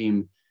CTF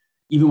regime,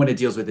 even when it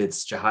deals with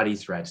its jihadi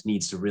threat,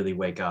 needs to really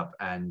wake up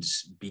and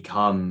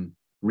become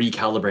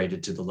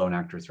recalibrated to the lone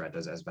actor threat,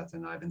 as Bethan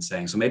and I have been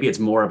saying. So maybe it's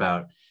more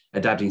about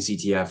adapting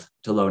CTF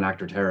to lone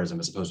actor terrorism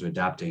as opposed to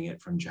adapting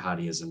it from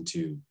jihadism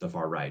to the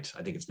far right.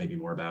 I think it's maybe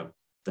more about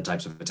the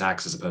types of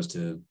attacks as opposed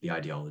to the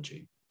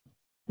ideology.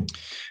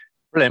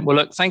 Brilliant. Well,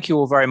 look, thank you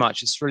all very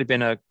much. It's really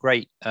been a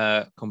great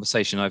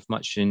conversation. I've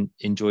much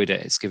enjoyed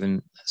it. It's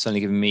certainly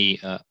given me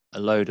a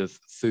load of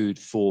food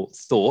for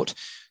thought.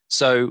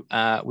 So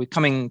we're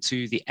coming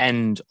to the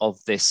end of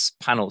this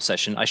panel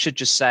session. I should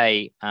just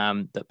say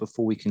that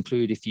before we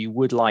conclude, if you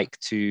would like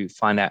to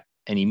find out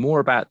any more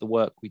about the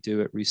work we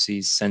do at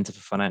RUSI's Center for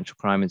Financial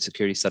Crime and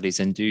Security Studies,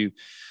 then do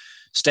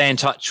stay in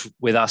touch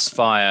with us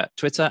via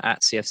Twitter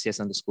at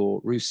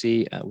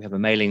CFCS_RUSI. We have a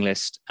mailing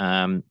list.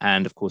 And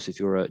of course, if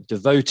you're a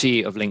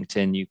devotee of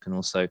LinkedIn, you can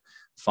also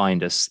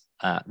find us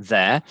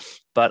there.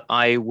 But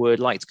I would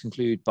like to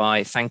conclude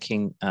by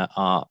thanking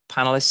our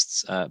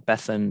panelists,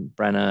 Bethan,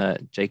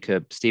 Brenna,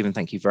 Jacob, Stephen.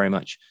 Thank you very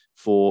much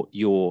for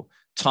your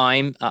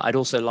time. I'd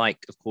also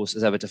like, of course,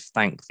 as ever, to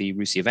thank the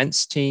RUSI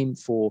events team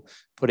for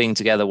putting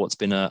together what's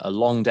been a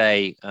long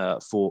day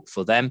for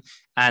them,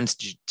 and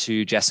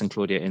to Jess and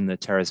Claudia in the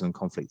Terrorism and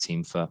Conflict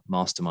team for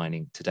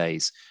masterminding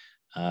today's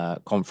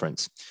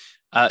conference.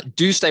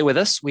 Do stay with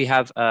us. We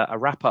have a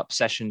wrap-up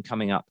session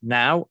coming up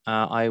now.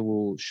 I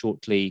will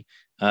shortly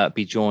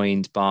be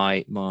joined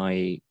by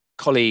my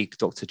colleague,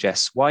 Dr.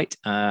 Jess White,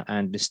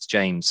 and Mr.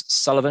 James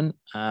Sullivan.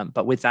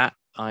 But with that,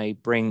 I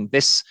bring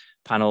this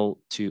panel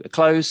to a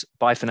close.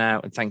 Bye for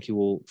now, and thank you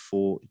all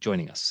for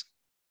joining us.